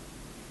perfect.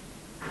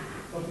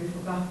 But we've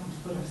forgotten to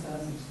put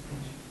ourselves into the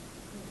picture.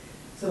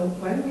 So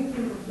when we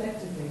think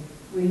reflectively,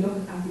 we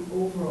look at the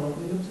overall,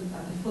 we look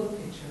at the full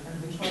picture, and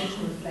we try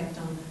to reflect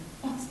on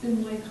what's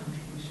been my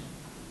contribution,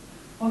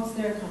 what's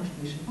their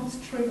contribution, what's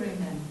triggering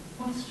them,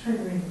 what's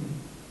triggering me.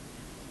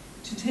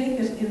 To take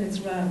it in its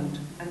round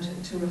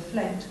and to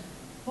reflect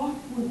what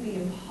would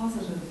be a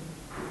positive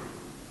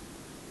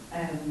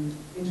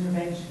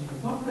intervention,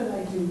 what could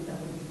I do that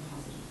would be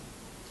positive.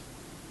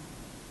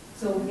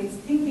 So it's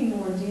thinking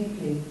more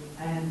deeply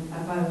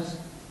about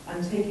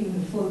and taking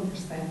the full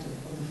perspective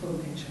of the full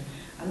picture.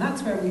 And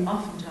that's where we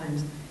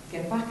oftentimes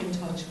get back in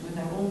touch with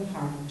our own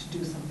partner to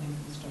do something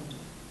constructive.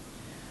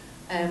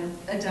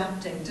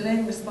 Adapting,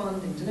 delaying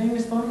responding. Delaying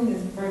responding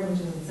is very much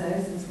as it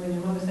says, it's when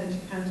your mother said you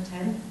count to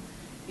 10.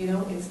 You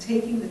know, it's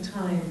taking the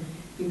time,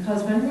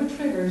 because when we're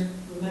triggered,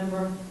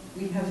 remember,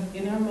 we have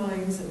in our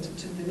minds, and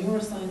to the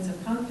neuroscience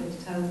of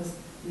conflict tells us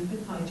we've been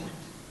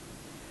hijacked.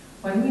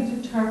 When we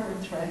interpret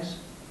threat,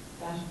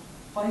 that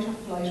fight or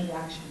flight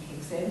reaction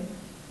kicks in.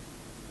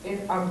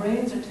 If our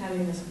brains are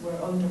telling us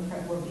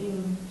we're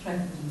being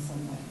threatened in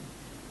some way.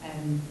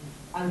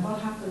 And what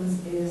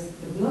happens is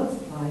the blood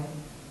supply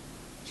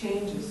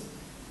changes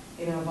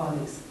in our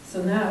bodies.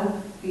 So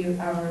now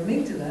our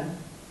amygdala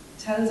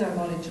tells our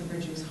body to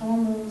produce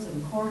hormones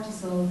and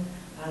cortisol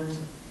and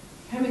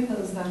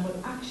chemicals that will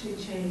actually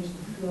change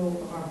the flow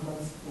of our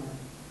blood supply.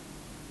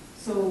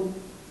 So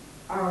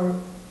our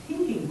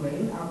thinking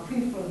brain, our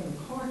prefrontal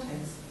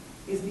cortex,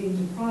 is being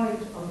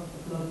deprived of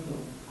the blood flow,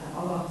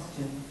 of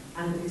oxygen,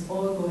 and it's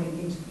all going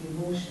into the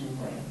emotional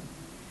brain.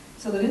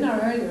 So that in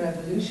our earlier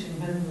evolution,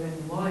 when we were in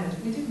the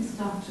wild, we didn't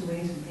stop to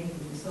wait and think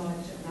if we saw an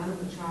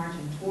animal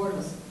charging toward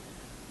us.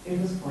 It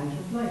was fight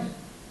or flight.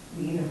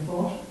 We either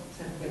fought,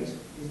 said, wait,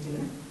 here's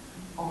dinner,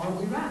 or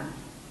we ran.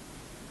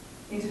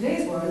 In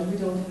today's world, we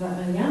don't have that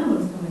many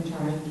animals coming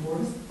charging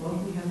toward us, but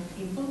we have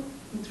people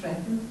who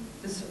threaten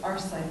our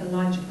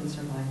psychological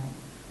survival.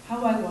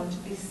 How I want to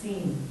be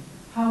seen,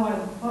 how I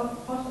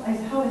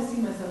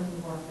see myself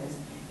in the workplace.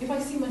 If I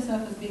see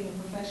myself as being a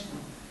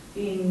professional,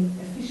 being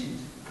efficient,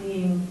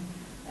 being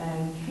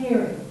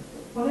caring,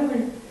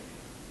 whatever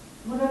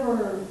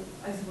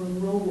I suppose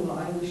role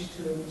I wish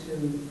to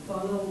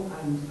follow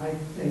and I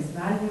place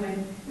value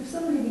in, if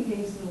somebody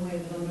behaves in a way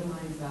that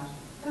undermines that,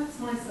 that's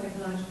my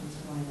psychological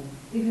survival.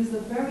 It has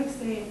the very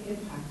same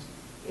impact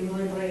in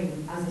my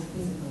brain as a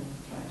physical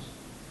threat.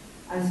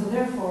 And so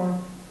therefore,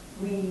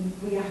 we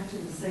react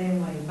in the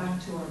same way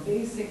back to our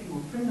basic,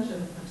 more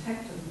primitive,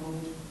 protective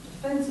mode,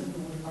 defensive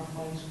mode, or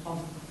fight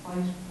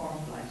or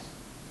flight.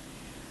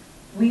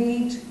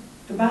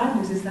 The bad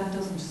news is that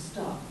doesn't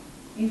stop.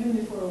 Even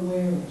if we're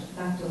aware of it,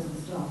 that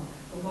doesn't stop.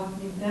 But what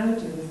we now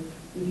do is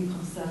we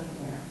become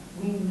self-aware.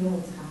 We know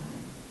it's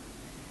happening.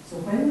 So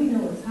when we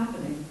know it's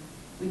happening,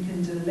 we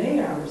can delay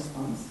our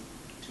response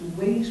to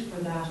wait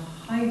for that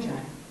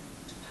hijack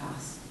to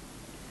pass.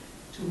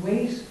 To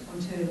wait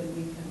until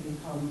we can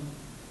become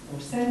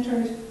more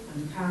centered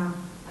and calm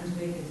and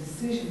make a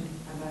decision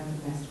about the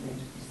best way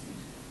to proceed.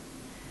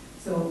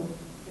 So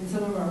in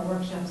some of our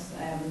workshops,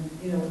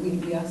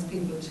 we ask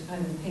people to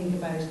kind of think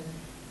about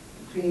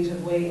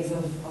creative ways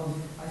of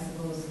I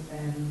suppose,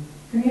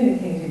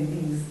 communicating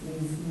these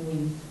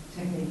new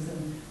techniques.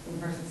 And one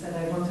person said,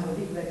 I want to have a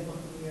big red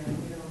button here,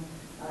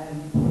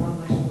 on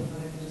my shoulder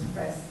that I can just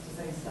press to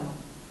say stop.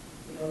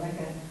 Like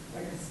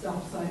a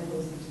stop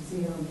signpost that you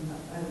see on the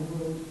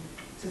road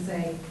to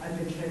say, I've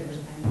been triggered,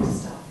 I need to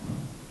stop.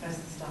 Press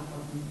the stop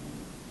button.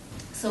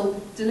 So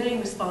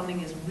delaying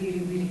responding is really,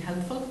 really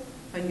helpful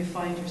when you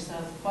find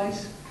yourself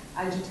quite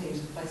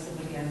agitated by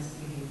somebody else's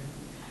behaviour.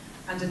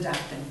 And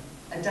adapting.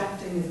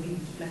 Adapting is being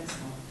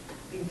flexible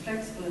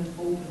and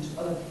open to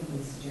other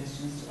people's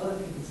suggestions, to other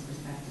people's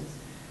perspectives,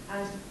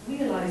 and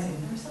realising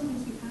there are some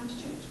things we can't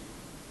change.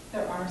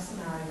 There are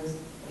scenarios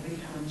that we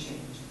can't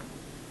change,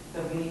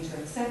 that we need to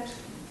accept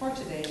for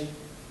today,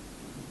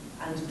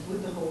 and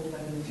with the hope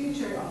that in the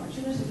future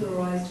opportunities will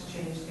arise to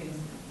change things,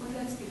 but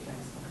let's be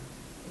flexible.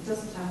 It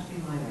doesn't have to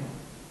be my way.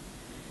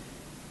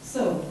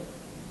 So,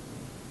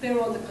 they're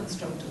all the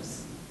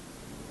constructives.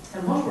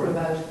 And what we're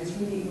about is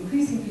really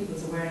increasing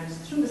people's awareness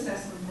through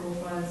assessment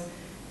profiles,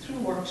 through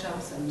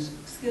workshops and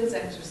skills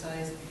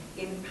exercise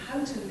in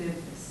how to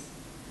live this.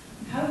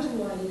 How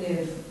do I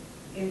live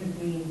in the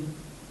green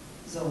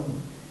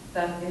zone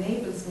that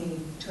enables me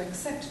to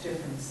accept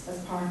difference as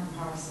part and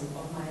parcel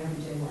of my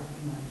everyday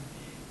working life?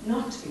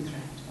 Not to be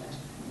threatened by it,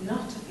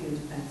 not to feel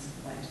defensive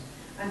by it,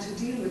 and to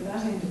deal with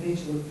that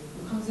individual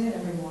who comes in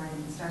every morning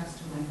and starts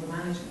to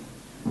micromanage me.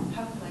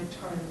 How can I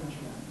turn that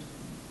around?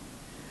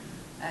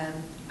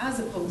 As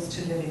opposed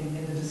to living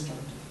in the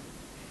destructive.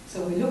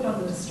 So we look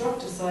on the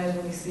destructive side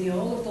and we see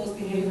all of those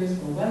behaviours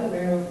we're well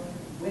aware of,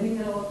 winning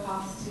at all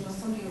costs,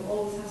 somebody who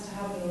always has to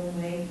have their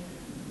own way.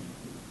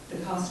 The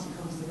cost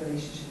becomes the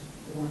relationship,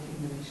 the working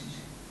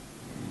relationship.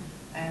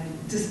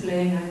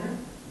 Displaying anger,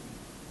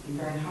 being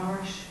very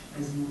harsh,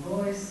 raising your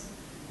voice,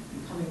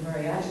 becoming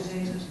very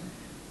agitated,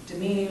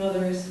 demeaning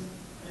others,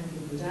 putting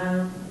people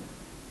down,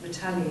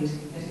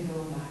 retaliating, getting their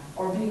own back,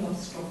 or being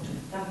obstructive,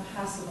 that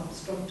passive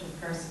obstructive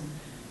person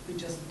who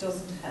just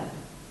doesn't help,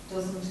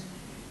 doesn't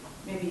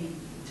maybe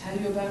tell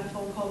you about a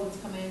phone call that's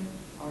come in,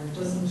 or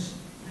doesn't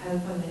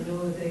help when they know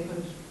that they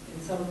could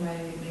in some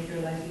way make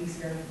your life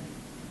easier,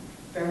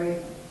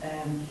 very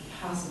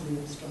passively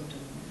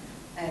obstructive.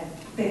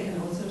 They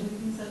can also do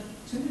things to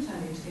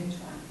retaliate, to get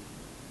back.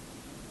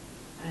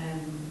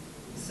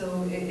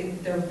 So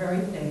they're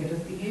very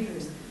negative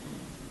behaviours.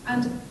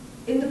 And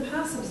in the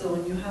passive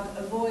zone, you have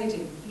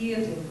avoiding,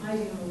 yielding,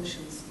 hiding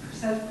emotions,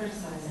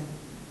 self-criticising.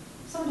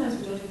 Sometimes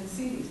we don't even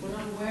see these. We're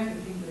not aware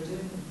that people are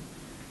doing them.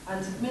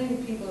 And many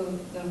people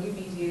that we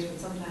mediate with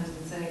sometimes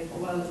would say, oh,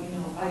 well,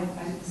 I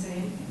didn't say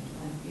anything.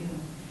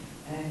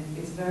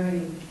 It's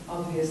very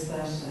obvious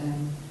that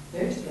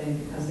they're to blame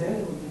because they're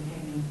the one who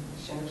came in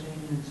shouting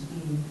and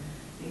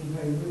being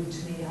very rude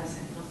to me. I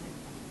said nothing.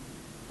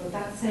 But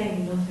that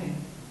saying nothing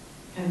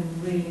can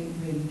really,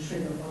 really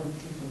trigger other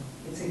people.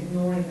 It's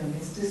ignoring them.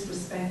 It's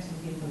disrespecting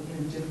people in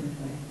a different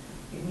way.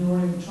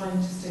 ignoring, trying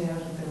to stay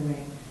out of their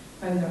way,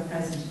 when they're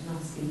present,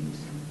 not speaking to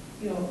them.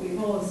 You know,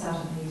 we've all sat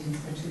at meetings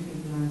where two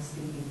people aren't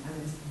speaking,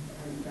 and it's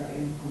very,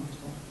 very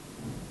uncomfortable.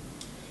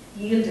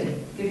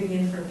 Yielding, giving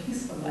in for a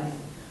peaceful life,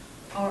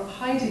 or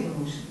hiding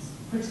emotions,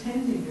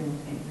 pretending you're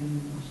okay when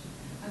you're not.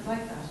 I'd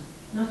like that,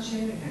 not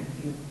sharing how you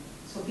feel.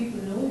 So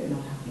people know you're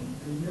not happy,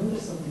 they know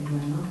there's something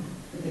going on,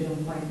 but they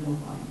don't quite know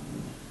why.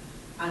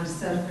 And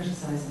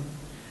self-criticising.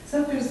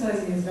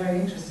 Self-criticising is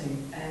very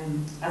interesting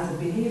as a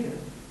behaviour.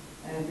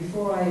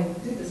 Before I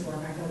did this work,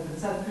 I thought that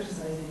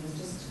self-criticising was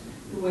just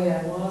the way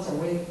I was, or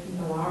the way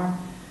people are.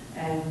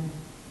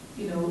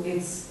 You know,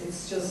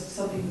 it's just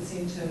some people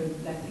seem to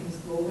let things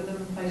go over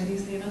them quite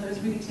easily, and others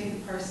really take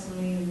it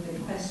personally and they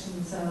question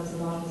themselves a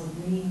lot. Was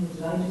it me?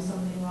 Did I do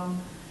something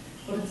wrong?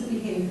 But it's a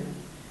behaviour,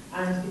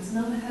 and it's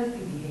not a healthy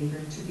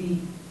behaviour to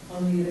be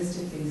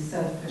unrealistically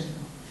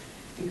self-critical,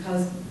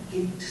 because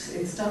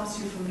it stops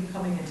you from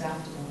becoming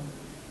adaptable.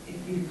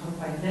 You become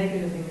quite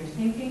negative in your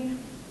thinking,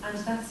 and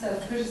that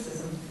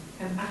self-criticism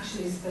can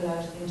actually spill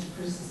out into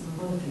criticism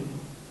of other people,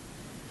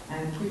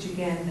 which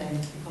again then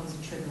becomes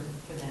a trigger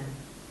for them.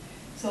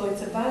 So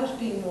it's about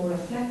being more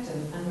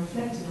reflective and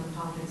reflecting on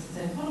conflicts and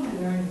saying, what am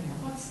I learning here?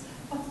 What's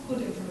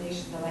good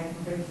information that I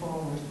can bring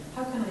forward?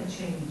 How can I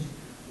change?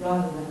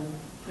 Rather than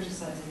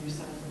criticising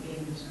yourself for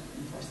being it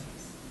in the first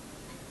place.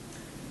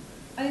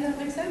 I think that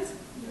makes sense?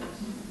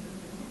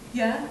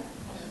 Yeah?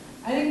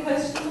 Any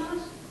questions on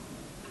it?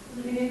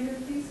 The behaviour,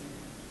 please?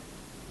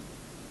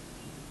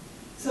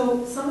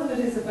 So some of it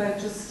is about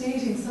just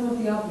stating some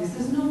of the obvious.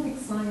 There's no big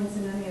science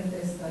in any of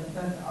this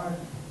that are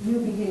new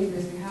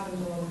behaviours we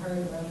haven't all heard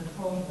about or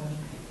thought about.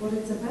 But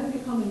it's about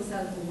becoming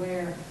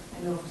self-aware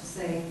enough to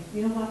say,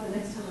 you know what, the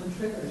next time I'm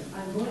triggered,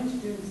 I'm going to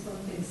do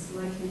something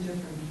slightly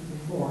different than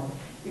before.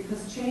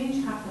 Because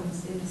change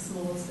happens in the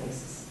small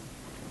spaces.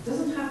 It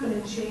doesn't happen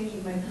in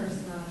changing my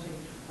personality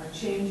or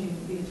changing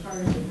the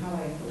entirety of how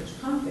I approach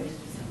conflict.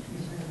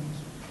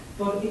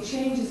 But it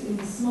changes in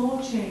the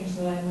small change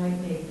that I might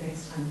make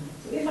next time.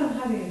 So if I'm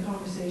having a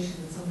conversation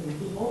with somebody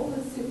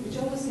which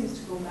always seems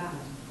to go bad,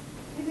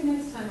 maybe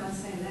next time I'll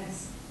say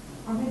less.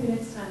 Or maybe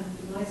next time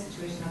in my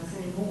situation I'll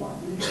say more, a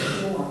little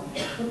bit more.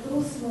 But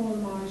those small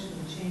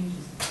marginal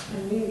changes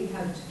can really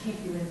help to keep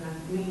you in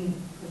that green,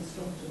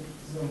 constructive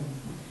zone.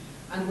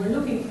 And we're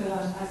looking for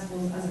that, I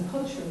suppose, as a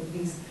cultural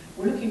piece,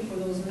 we're looking for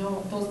those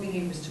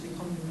behaviours to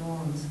become the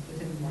norms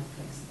within the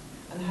workplace.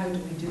 And how do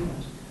we do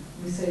that?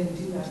 We say we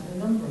do that in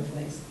a number of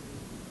ways.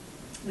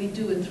 We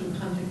do it through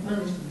conflict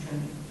management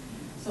training.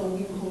 So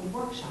we hold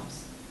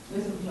workshops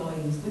with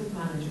employees, with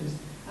managers,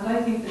 and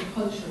I think that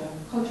culture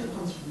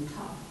comes from the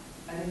top.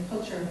 I think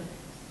cultural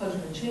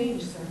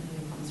change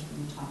certainly comes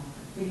from the top.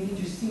 We need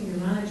your senior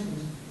management,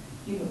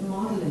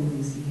 modelling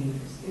these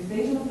behaviours. If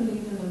they don't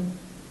believe in them,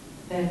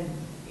 then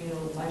I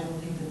don't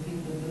think that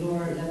people at the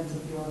lower levels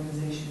of the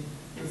organisation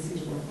will see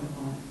it work that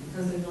hard,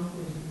 because they're not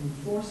going to be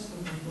enforced,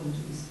 they're not going to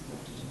be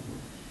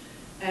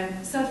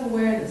supported.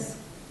 Self-awareness,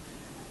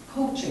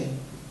 coaching,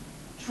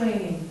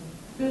 training,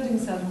 building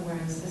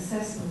self-awareness,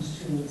 assessment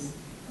tools,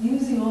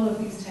 using all of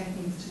these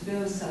techniques to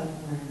build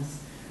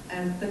self-awareness,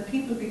 and that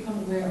people become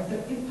aware of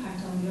their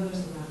impact on the others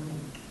around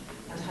them,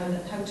 and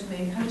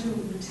how to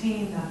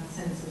retain that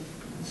sense of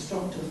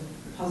constructive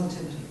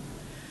positivity.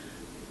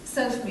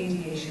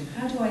 Self-mediation,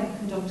 how do I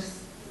conduct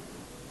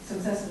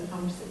successful,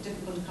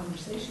 difficult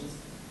conversations?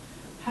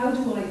 How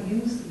do I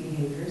use the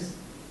behaviours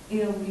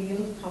in a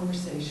real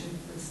conversation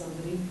with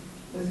somebody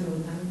with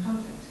whom I'm in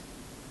conflict?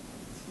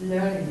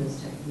 Learning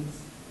those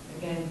techniques,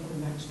 again,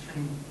 coming back to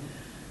training.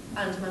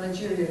 And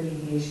managerial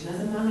mediation. As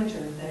a manager,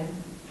 then,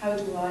 how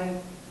do I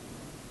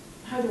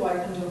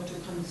conduct a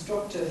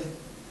constructive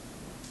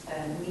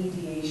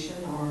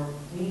mediation or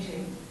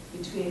meeting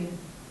between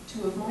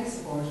two of my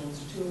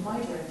subordinates or two of my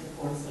direct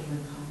reports that are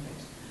in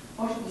conflict?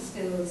 What are the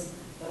skills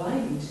that I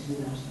need to do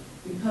that?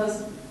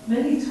 Because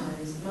many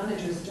times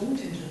managers don't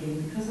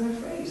intervene because they're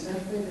afraid. They're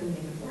afraid they'll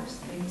make it worse,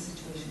 make the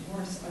situation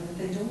worse, or that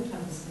they don't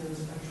have the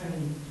skills or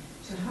training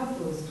to have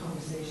those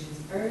conversations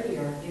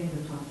earlier in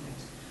the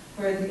conflict,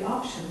 where the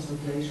options are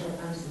greater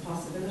and the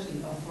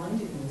possibility of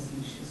finding those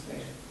solutions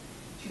greater.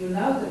 If you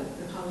allow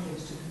the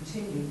conflict to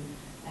continue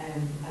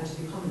and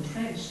to become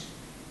entrenched,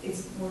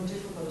 it's more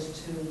difficult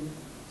to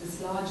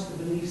dislodge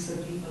the beliefs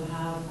that people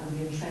have and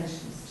the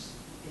entrenchments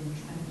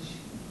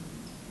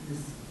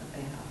that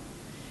they have.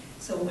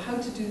 So how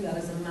to do that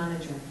as a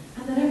manager,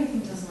 and that everything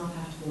does not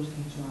have to go to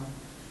HR,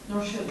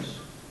 nor should it.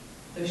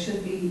 There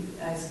should be,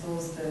 I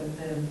suppose, the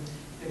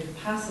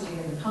capacity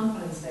and the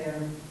confidence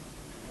there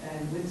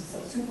with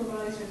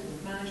supervisors,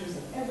 with managers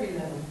at every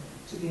level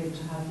to be able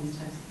to have these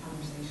types of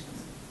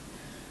conversations.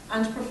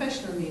 And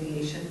professional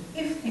mediation,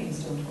 if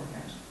things don't work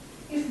out,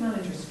 if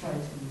managers try to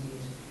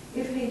mediate,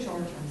 if HR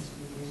tries to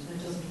mediate and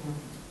it doesn't work,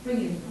 bring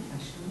in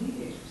professional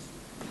mediators.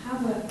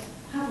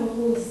 Have a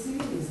whole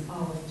series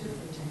of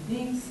different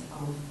techniques,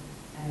 of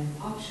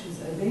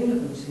options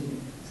available to you,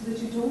 so that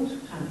you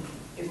don't panic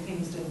if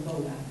things don't go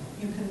well.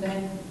 You can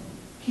then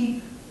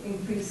keep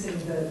increasing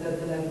the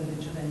level of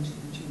intervention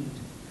that you need.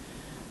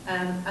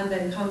 And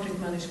then conflict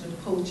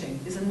management coaching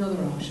is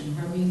another option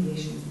where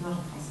mediation is not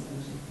a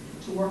possibility,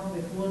 to work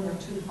with one or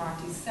two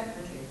parties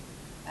separately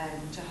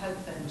to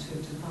help them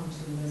to come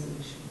to a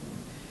resolution.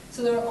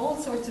 So there are all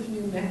sorts of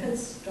new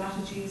methods,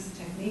 strategies,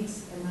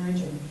 techniques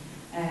emerging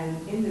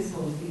in this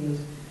whole field.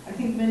 I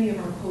think many of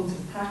our codes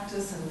of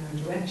practice and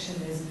our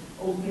direction is,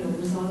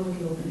 resolve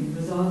it locally,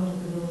 resolve it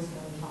at the lowest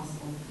level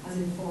possible, as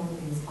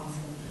informally as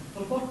possible.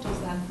 But what does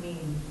that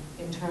mean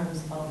in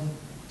terms of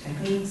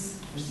techniques,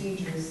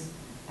 procedures,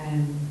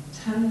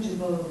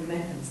 tangible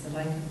methods that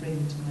I can bring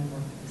into my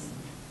workplace?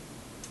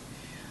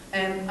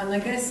 And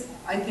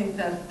I think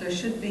that there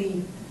should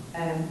be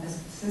a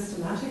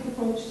systematic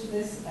approach to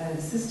this, a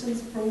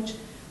systems approach,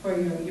 where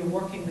you're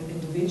working with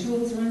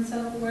individuals around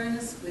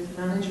self-awareness, with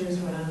managers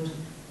around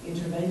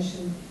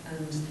intervention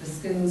and the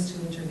skills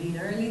to intervene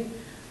early,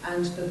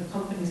 and the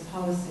company's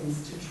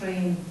policies to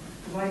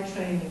provide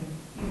training,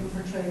 even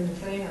for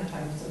train-the-trainer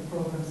types of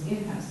programs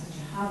in-house, that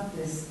you have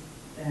this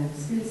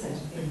skill set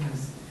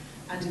in-house.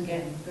 And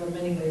again, there are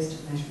many ways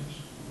to measure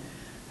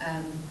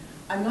it.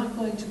 I'm not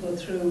going to go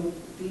through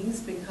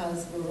these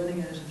because we're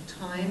running out of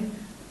time,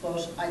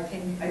 but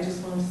I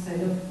just want to say,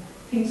 look,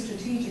 think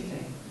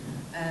strategically.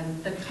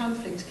 That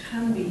conflict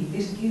it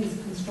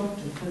is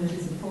constructive when it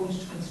is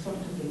approached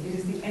constructively. It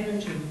is the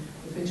energy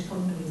with which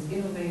companies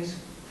innovate,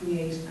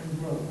 create and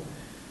grow.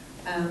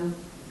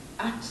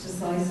 Act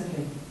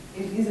decisively.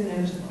 It is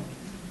inevitable.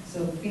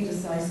 So be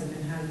decisive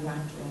in how you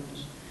act around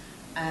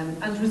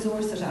it. And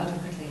resource it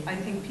adequately. I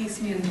think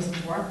piecemeal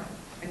doesn't work.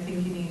 I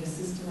think you need a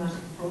systematic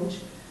approach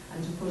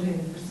and to put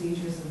in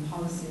procedures and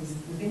policies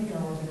within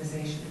your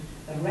organisation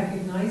that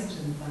recognise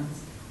it in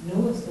advance,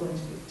 know it's going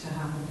to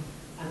happen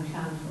and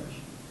plan for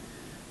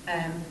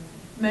it.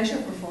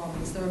 Measure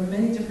performance. There are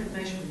many different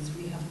measurements.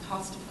 We have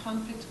cost of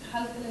conflict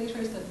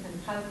calculators that can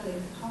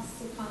calculate the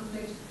costs of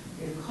conflict.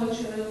 We have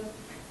cultural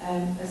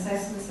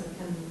assessments that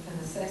can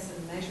assess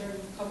and measure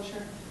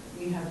culture.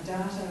 We have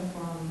data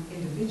from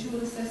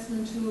individual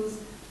assessment tools.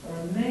 There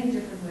are many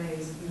different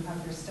ways. You have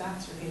your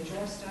stats, your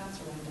HR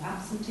stats around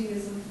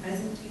absenteeism,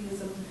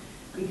 presenteeism.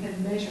 We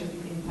can measure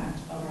the impact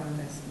of our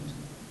investment.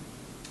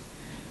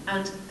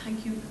 And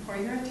thank you for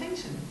your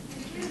attention.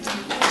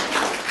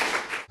 Thank you.